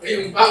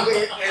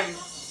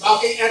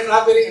banking and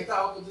robbery, ang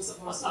tawag ko doon sa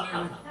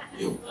personal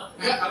yung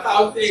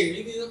accounting.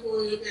 Hindi na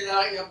po yung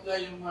kailangan i-apply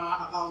yung mga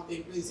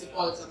accounting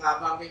principles sa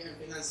banking and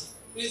finance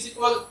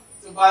principle.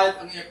 Subalit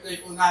ang i-apply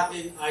po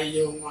natin ay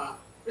yung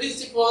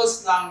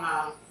principles ng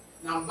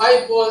ng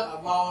Bible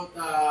about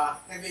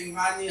having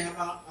money,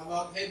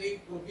 about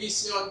having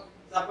provision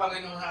sa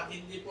Panginoon at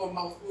hindi po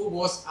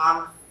mauubos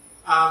ang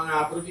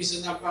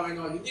provision ng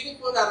Panginoon. Hindi ko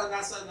po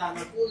naranasan na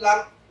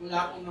nagkulang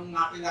mula po nung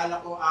nakilala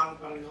ko ang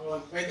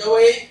Panginoon. By the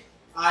way,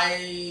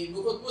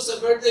 bukod po sa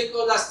birthday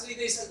ko last 3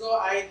 days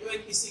ago, ay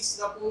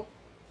 26 na po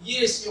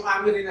years yung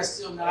aming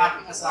relasyon ng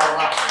aking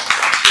asawa.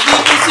 Hindi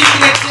po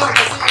secret yun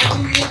kasi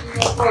every year,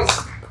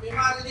 may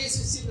mga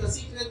relationship na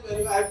secret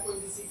pero ay po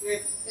hindi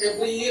secret.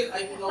 Every year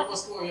ay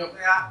pinopos po yun.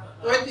 Kaya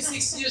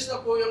 26 years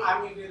na po yung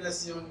aming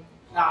relasyon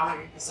ng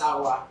aking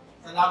asawa.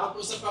 Salamat po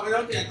sa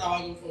Panginoon,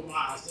 tinatawagan po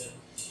mga aser.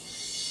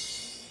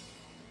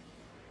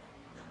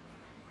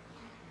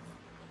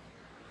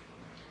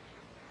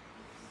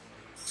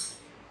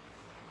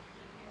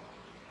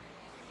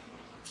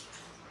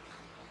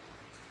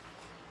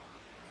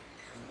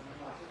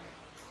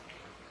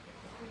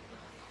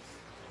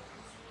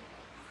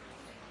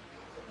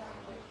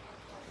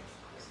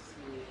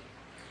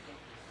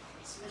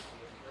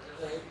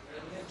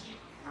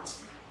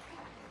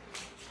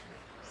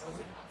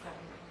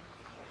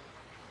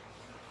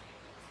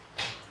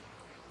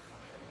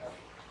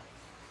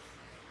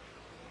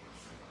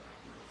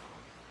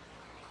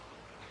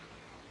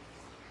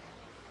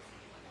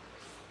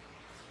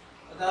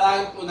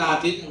 Patalagan po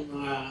natin ang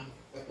mga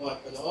kapo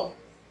at kaloob.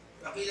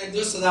 Dakilang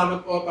Diyos,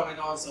 salamat po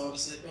Panginoon sa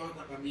oras na ito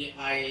na kami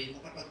ay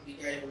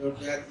nakapagbigay, Lord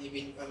God,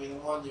 even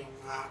Panginoon, yung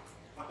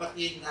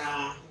kapatid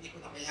na hindi ko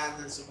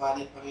nakayanan,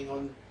 subalit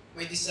Panginoon,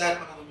 may desire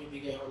pa na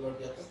bibigay, O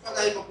Lord God.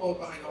 Pagpalay mo po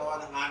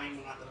Panginoon ang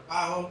aming mga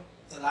trabaho.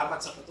 Salamat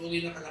sa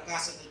patuloy na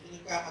kalakasan na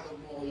pinagkakalob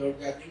mo, O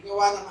Lord God. Yung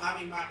gawa ng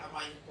aming mga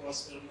kamay, yung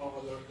prosper mo,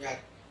 O Lord God.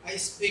 I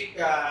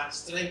speak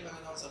strength,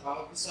 Panginoon, sa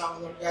bawat isa,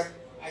 O Lord God.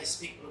 I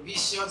speak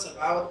provision sa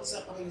bawat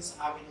isa, Panginoon,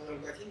 sa amin, O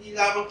Lord God. Hindi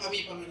lamang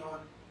kami,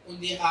 Panginoon,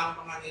 kundi ang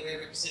mga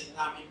nire-represent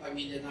namin,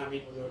 pamilya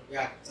namin, O Lord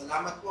God.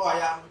 Salamat po,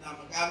 hayaan mo na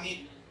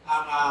magamit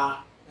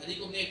ang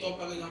nalikom na ito,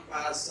 Panginoon,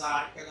 para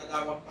sa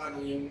ikalalawan pa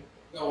ng iyong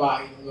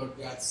gawain, O Lord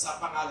God. Sa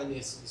pangalan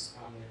ni Jesus.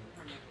 Amen.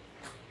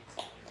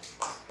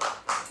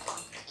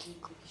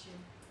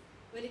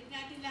 Balik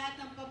natin lahat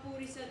ng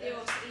papuri sa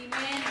Diyos.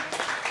 Amen.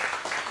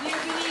 Do you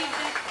believe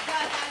that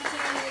God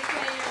answered your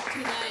prayer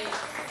tonight?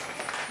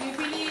 Do you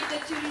believe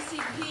that you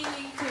receive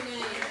healing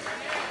tonight?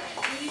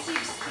 You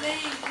receive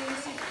strength, you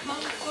receive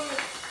comfort.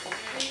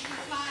 Thank you,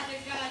 Father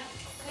God.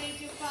 Thank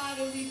you,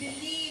 Father. We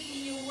believe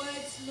in your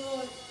words,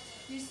 Lord.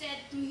 You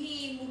said to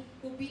him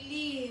who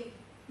believe,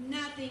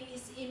 nothing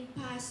is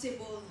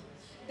impossible.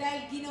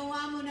 Dahil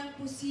ginawa mo ng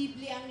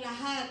posible ang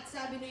lahat,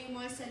 sabi na yung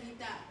mga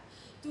salita.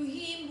 To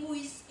him who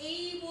is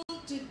able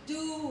to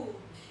do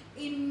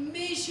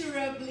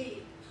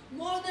immeasurably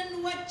more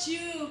than what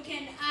you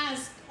can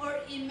ask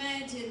or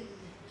imagine.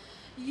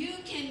 You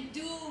can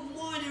do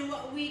more than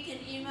what we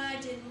can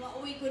imagine,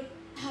 what we could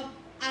have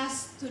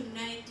asked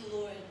tonight,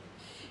 Lord.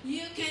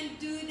 You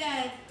can do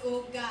that,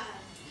 oh God,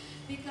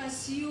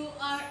 because you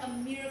are a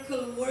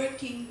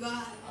miracle-working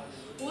God.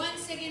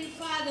 Once again,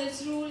 Father,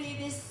 truly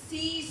this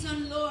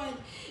season, Lord,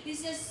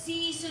 is a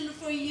season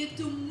for you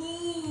to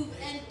move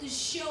and to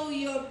show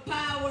your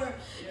power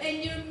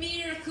and your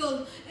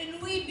miracle. And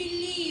we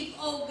believe,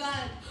 oh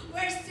God,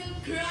 we're still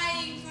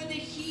crying for the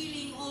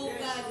healing, oh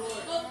God,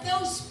 of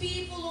those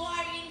people who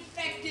are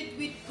infected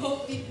with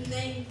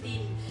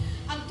COVID-19.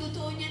 Ang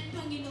totoo niyan,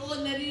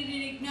 Panginoon,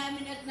 naririnig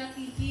namin at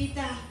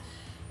nakikita.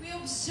 We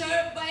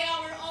observe by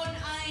our own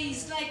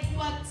eyes, like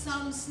what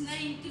Psalms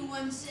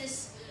 91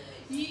 says,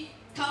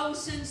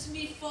 thousands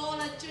may fall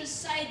at your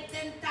side,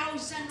 10,000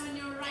 on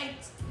your right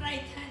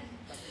hand.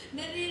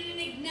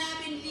 Naririnig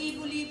namin,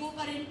 libo-libo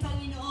pa rin,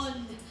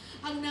 Panginoon,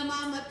 ang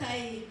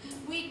namamatay.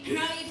 We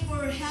cry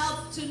for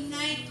help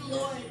tonight,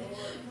 Lord,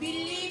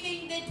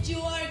 believing that you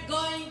are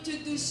going to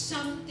do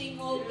something,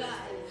 oh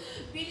God.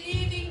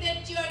 Believing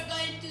that you are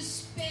going to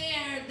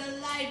spare the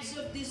lives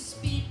of these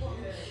people,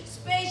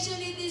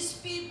 especially these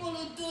people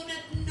who do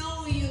not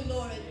know you,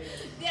 Lord.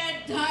 They are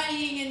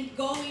dying and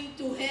going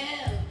to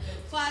hell.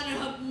 Father,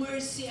 have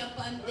mercy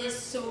upon these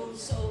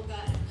souls, oh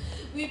God.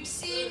 We've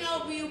seen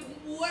how you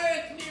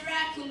work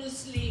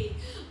miraculously.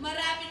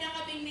 Marami na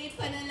kaming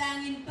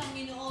naipanalangin,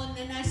 Panginoon,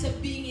 na nasa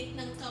bingit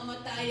ng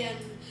kamatayan.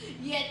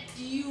 Yet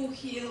you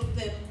heal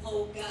them,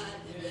 oh God.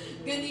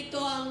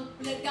 Ganito ang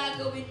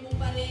nagagawin mo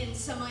pa rin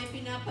sa mga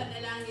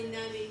pinapanalangin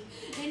namin.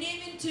 And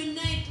even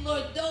tonight,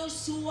 Lord, those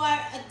who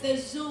are at the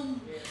Zoom,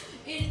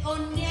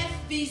 on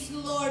FB's,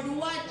 Lord,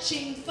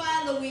 watching,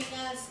 following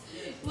us,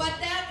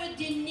 whatever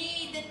they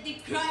need, that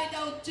they cried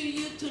out to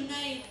you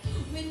tonight,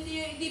 when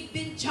they've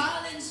been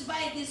challenged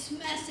by this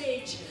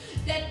message,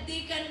 that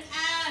they can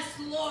ask,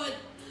 Lord,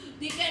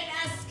 they can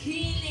ask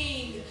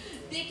healing,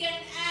 they can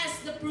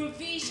ask the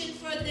provision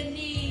for the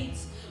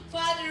needs.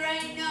 Father,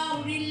 right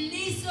now,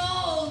 release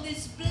all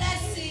these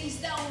blessings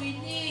that we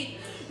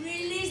need.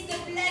 Release the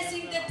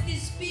blessing that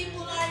these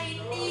people are in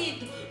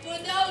need. For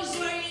those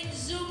who are in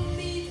Zoom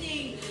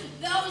meeting,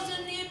 those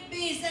on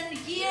IBIS and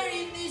here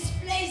in this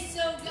place,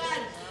 oh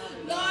God.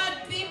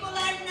 Lord, people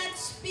are not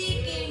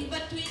speaking,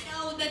 but we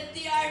know that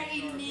they are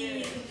in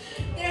need.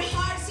 Their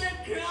hearts are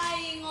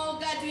crying, oh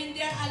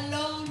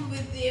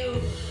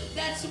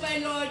That's why,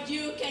 Lord,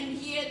 you can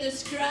hear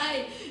this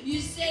cry. You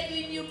said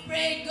when you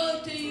pray,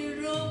 go to your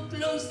room,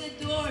 close the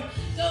door,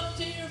 talk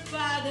to your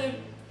Father,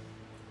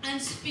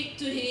 and speak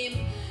to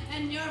Him.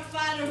 And your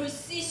Father who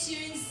sees you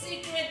in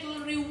secret will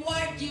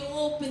reward you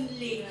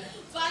openly.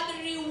 Father,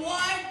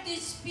 reward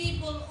these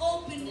people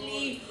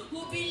openly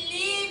who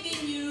believe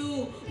in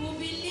you, who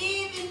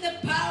believe in the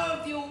power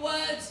of your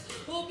words,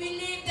 who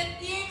believe that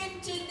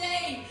even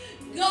today,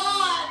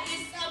 God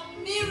is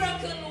a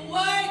miracle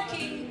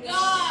working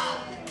God.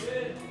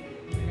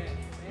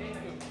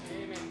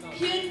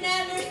 You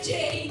never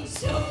change,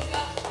 oh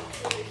God.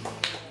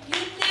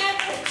 You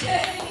never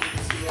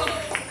change,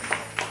 Lord.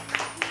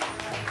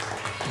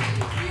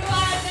 You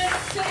are the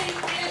same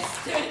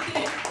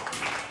yesterday,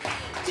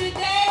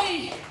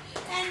 today,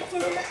 and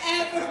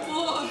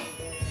forevermore.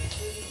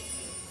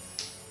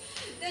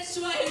 That's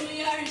why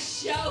we are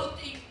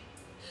shouting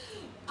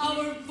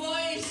our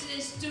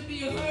voices to be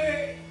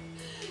heard,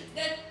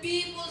 that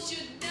people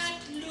should not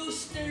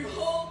lose their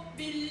hope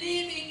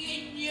believing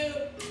in you.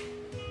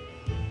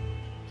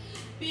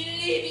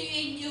 Believing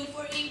in you,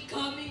 for in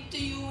coming to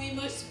you we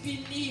must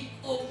believe,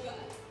 oh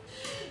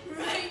God.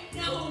 Right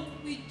now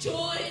we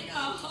join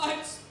our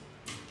hearts.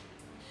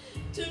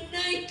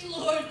 Tonight,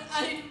 Lord,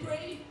 I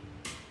pray,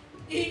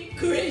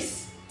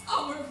 increase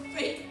our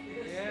faith.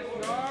 Yes,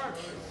 Lord.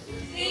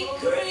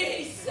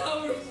 Increase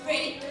our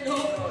faith,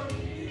 Lord.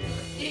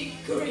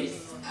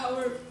 Increase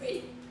our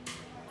faith.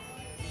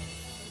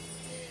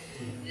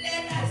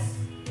 Let us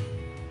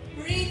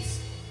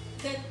reach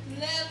that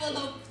level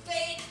of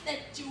faith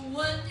that you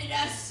wanted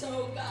us,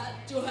 oh God,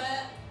 to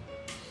have.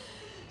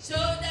 So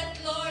that,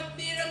 Lord,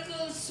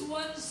 miracles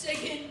once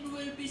again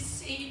will be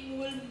seen,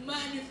 will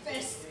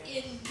manifest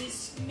in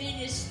this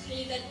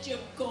ministry that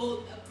you've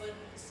called upon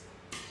us.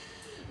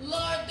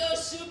 Lord,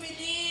 those who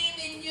believe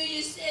in you,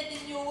 you said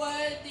in your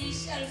word, they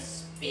shall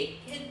speak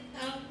in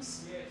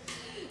tongues.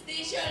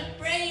 They shall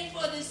pray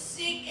for the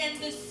sick,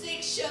 and the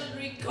sick shall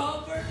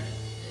recover.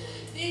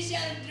 They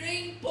shall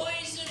drink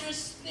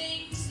poisonous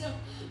things,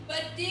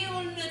 but they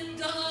will not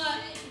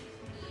die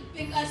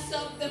because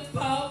of the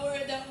power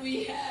that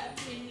we have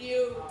in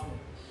you.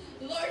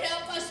 Lord,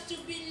 help us to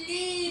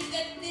believe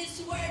that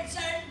these words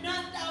are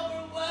not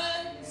our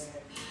words.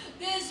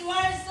 These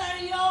words are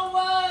your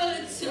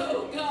words,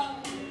 oh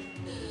God.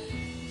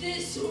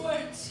 These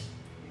words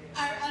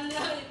are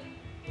alive.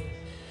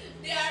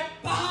 They are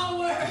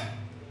power.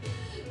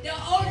 The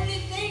only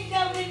thing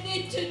that we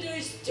need to do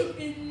is to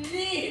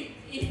believe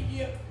in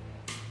you.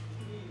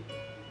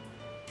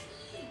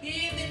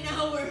 Even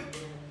our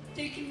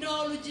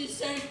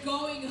technologies are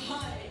going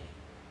high,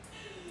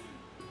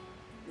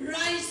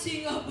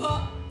 rising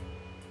above.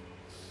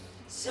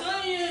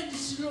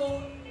 Science,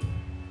 Lord,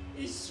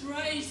 is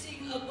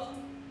rising above.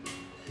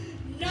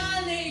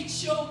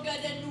 Knowledge, oh God,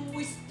 and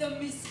wisdom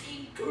is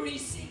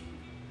increasing.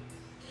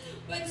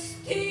 But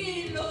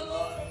still, oh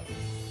Lord,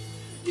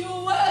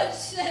 your word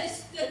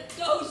says that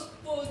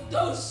for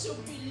those who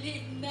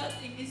believe,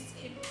 nothing is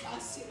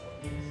impossible.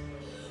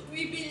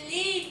 We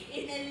believe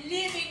in a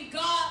living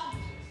God.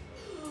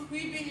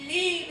 We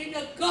believe in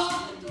a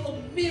God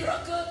of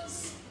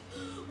miracles.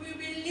 We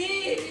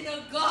believe in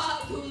a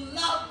God who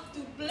loves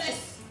to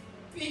bless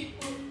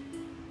people.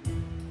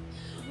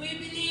 We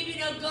believe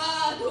in a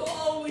God who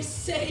always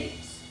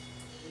saves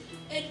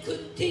and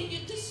continue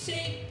to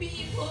save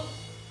people.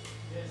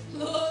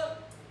 Lord,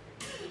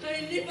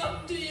 I live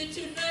up to you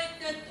tonight,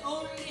 not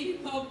only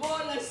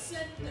Mabola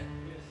Center,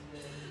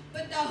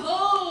 but the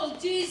whole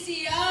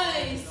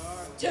GCI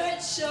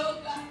church, oh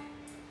God.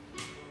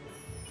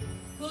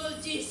 Whole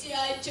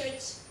GCI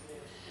church.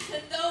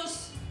 And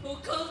those who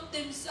count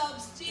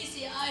themselves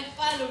GCI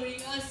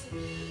following us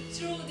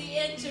through the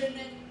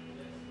internet,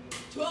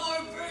 to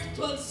our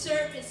virtual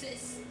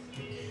services.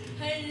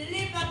 I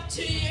live up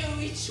to you,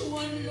 each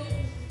one,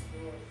 Lord.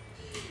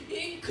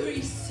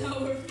 Increase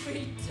our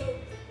faith, oh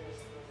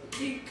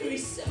God.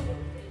 Increase our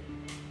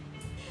faith.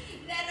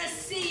 Let us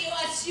see you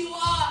as you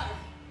are,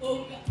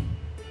 oh God.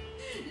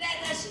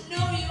 Let us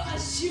know you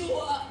as you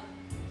are.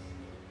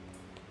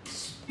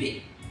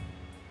 Speak,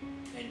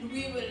 and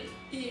we will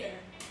hear.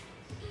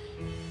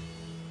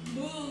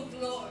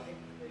 Move, Lord,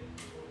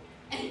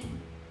 and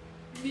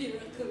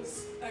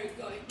miracles are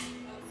going to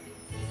happen.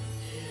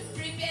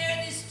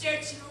 Prepare this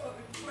church, Lord,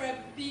 for a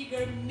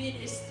bigger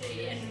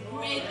ministry, and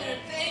greater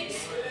things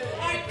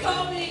are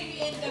coming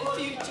in the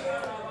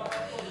future.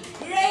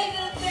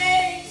 Greater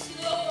things,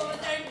 Lord,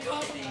 are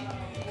coming.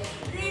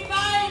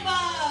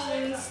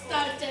 Revival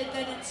started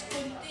and it's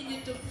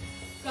continued to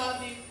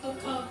come, oh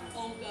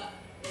God.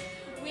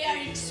 We are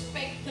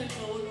expectant,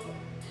 oh Lord.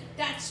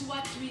 That's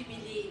what we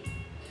believe.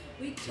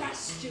 We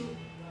trust you.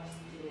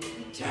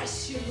 We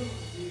trust you,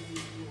 Lord.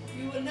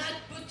 You will not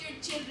put your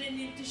children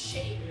into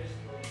shame.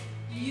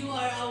 You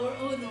are our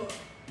honor,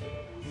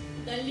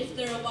 the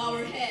lifter of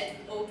our head,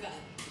 oh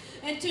God.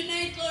 And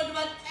tonight, Lord,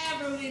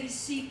 whatever we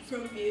receive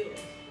from you,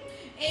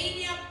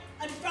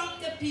 and from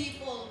the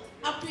people,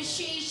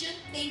 appreciation,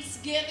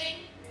 thanksgiving,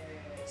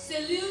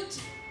 salute,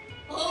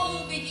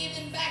 oh, we give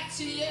it back to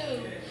to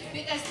you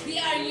because they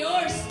are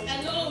yours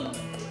alone.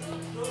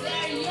 They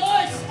are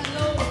yours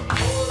alone.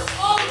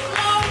 All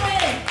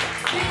glory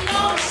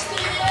belongs to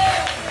you.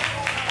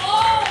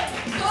 All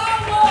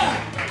power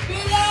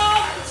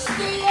belongs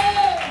to you.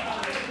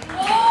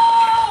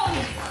 All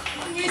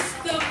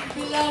wisdom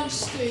belongs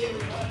to you.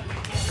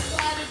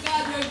 Father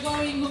God, we're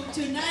going home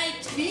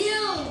tonight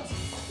filled.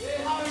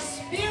 Our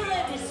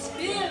spirit is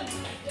filled.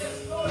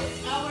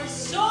 Our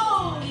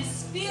soul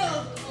is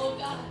filled, oh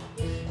God,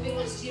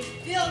 because you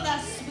filled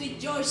us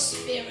with your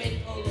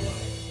spirit, oh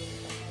Lord.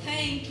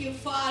 Thank you,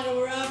 Father,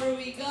 wherever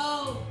we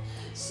go,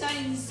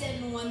 signs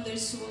and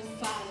wonders will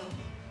follow.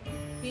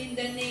 In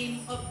the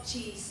name of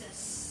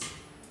Jesus,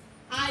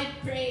 I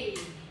pray,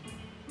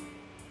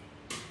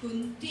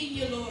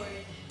 continue,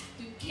 Lord,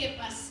 to keep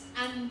us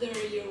under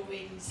your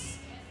wings,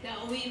 that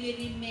we will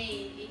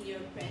remain in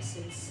your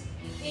presence.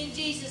 In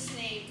Jesus'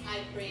 name,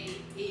 I pray.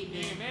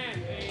 Amen. Amen.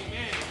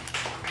 Amen.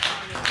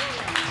 We are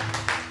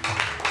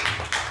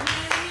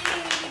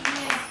really, really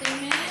blessed.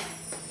 Amen.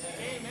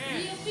 Amen.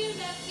 Do you feel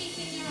that peace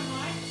in your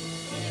heart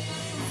when it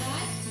comes from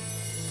God?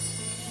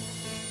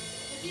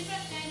 A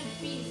different kind of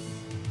peace.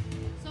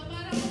 So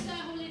para po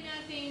sa huli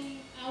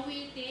nating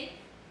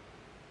awitin,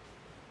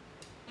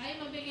 tayo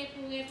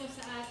mabigay-pugay po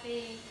sa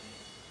ating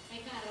ay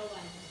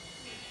kaarawan.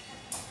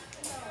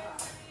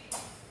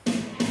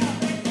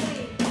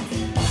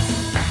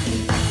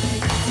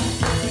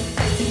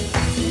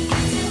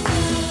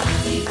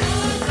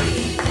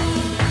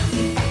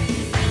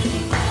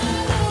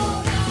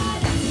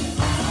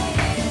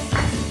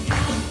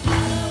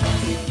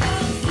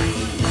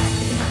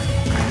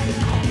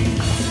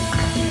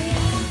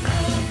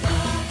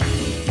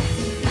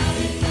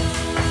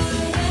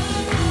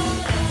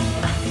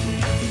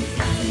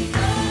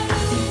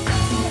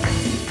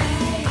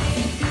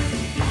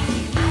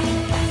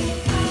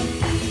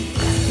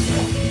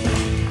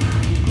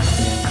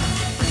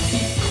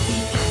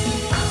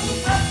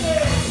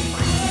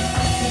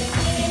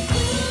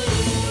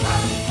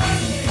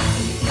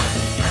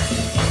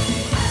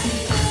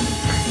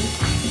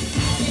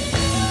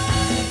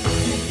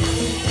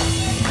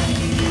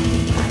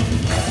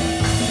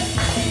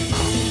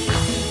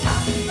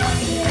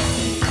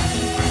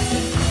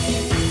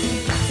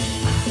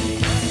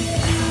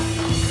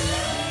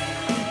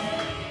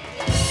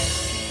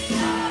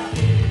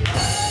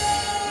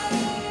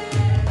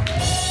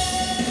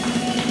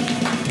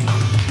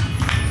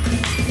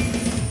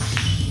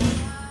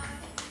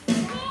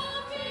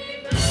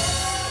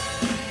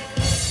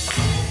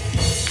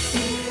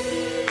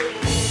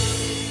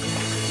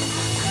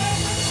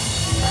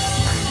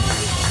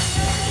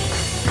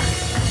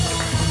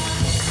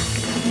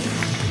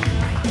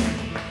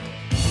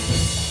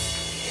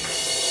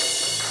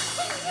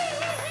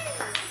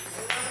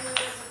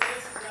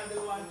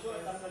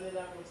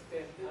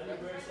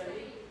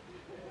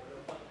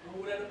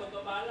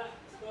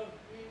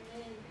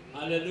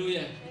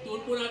 Hallelujah.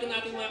 Ituon po natin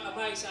ating mga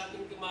kamay sa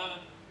ating mga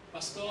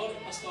pastor,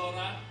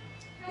 pastora.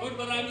 Lord,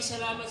 maraming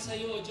salamat sa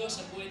iyo, O Diyos,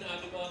 sa buhay ng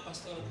aming mga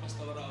pastor at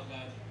pastora, O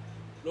God.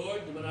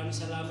 Lord, maraming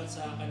salamat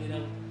sa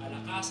kanilang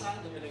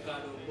kalakasan na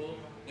pinagkaloob mo,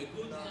 the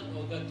good health,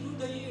 O God, through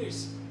the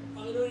years.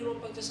 Panginoon, yung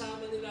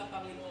pagsasama nila,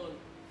 Panginoon.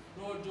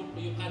 Lord,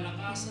 yung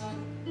kalakasan,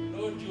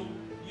 Lord, yung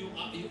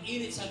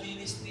init sa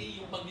ministry,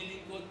 yung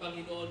paglilingkod,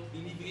 Panginoon,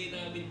 binibigay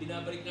namin,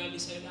 binabalik namin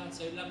sa iyo lahat.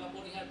 Sa iyo lang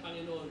kapurihan,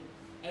 Panginoon.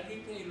 And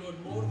we pray,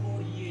 Lord, more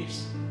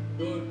years.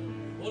 Lord,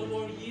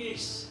 more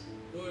years.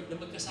 Lord,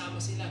 na magkasama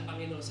sila,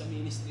 Panginoon, sa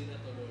ministry na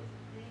to, Lord.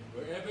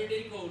 Wherever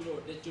they go,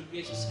 Lord, let your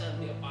gracious hand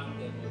be upon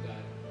them, O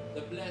God.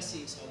 The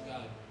blessings, O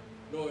God.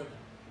 Lord,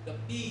 the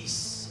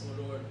peace,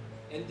 O Lord,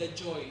 and the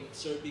joy of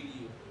serving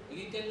you.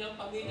 Maging kanilang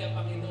pamilya,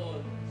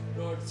 Panginoon.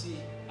 Lord, si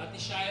Ate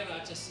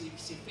Shira at si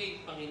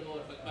Faith,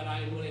 Panginoon.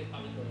 Pagparahin mo rin,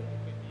 Panginoon.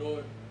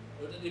 Lord,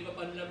 at iba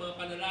pa nila mga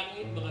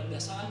panalangin, mga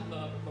dasal,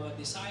 mga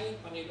desire,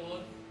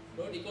 Panginoon.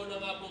 Lord, ikaw na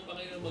nga po,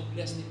 Panginoon,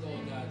 mag-bless nito, O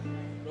God.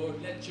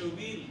 Lord, let your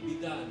will be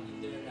done in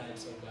their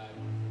lives, O God.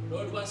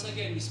 Lord, once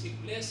again, we speak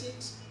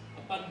blessings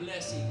upon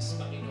blessings,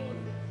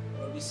 Panginoon.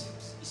 Lord, we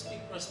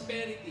speak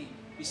prosperity.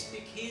 We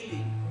speak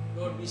healing.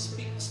 Lord, we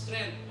speak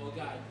strength, O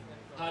God.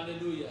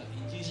 Hallelujah.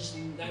 In Jesus'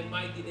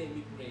 mighty name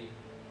we pray.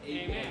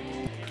 Amen.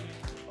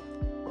 Amen.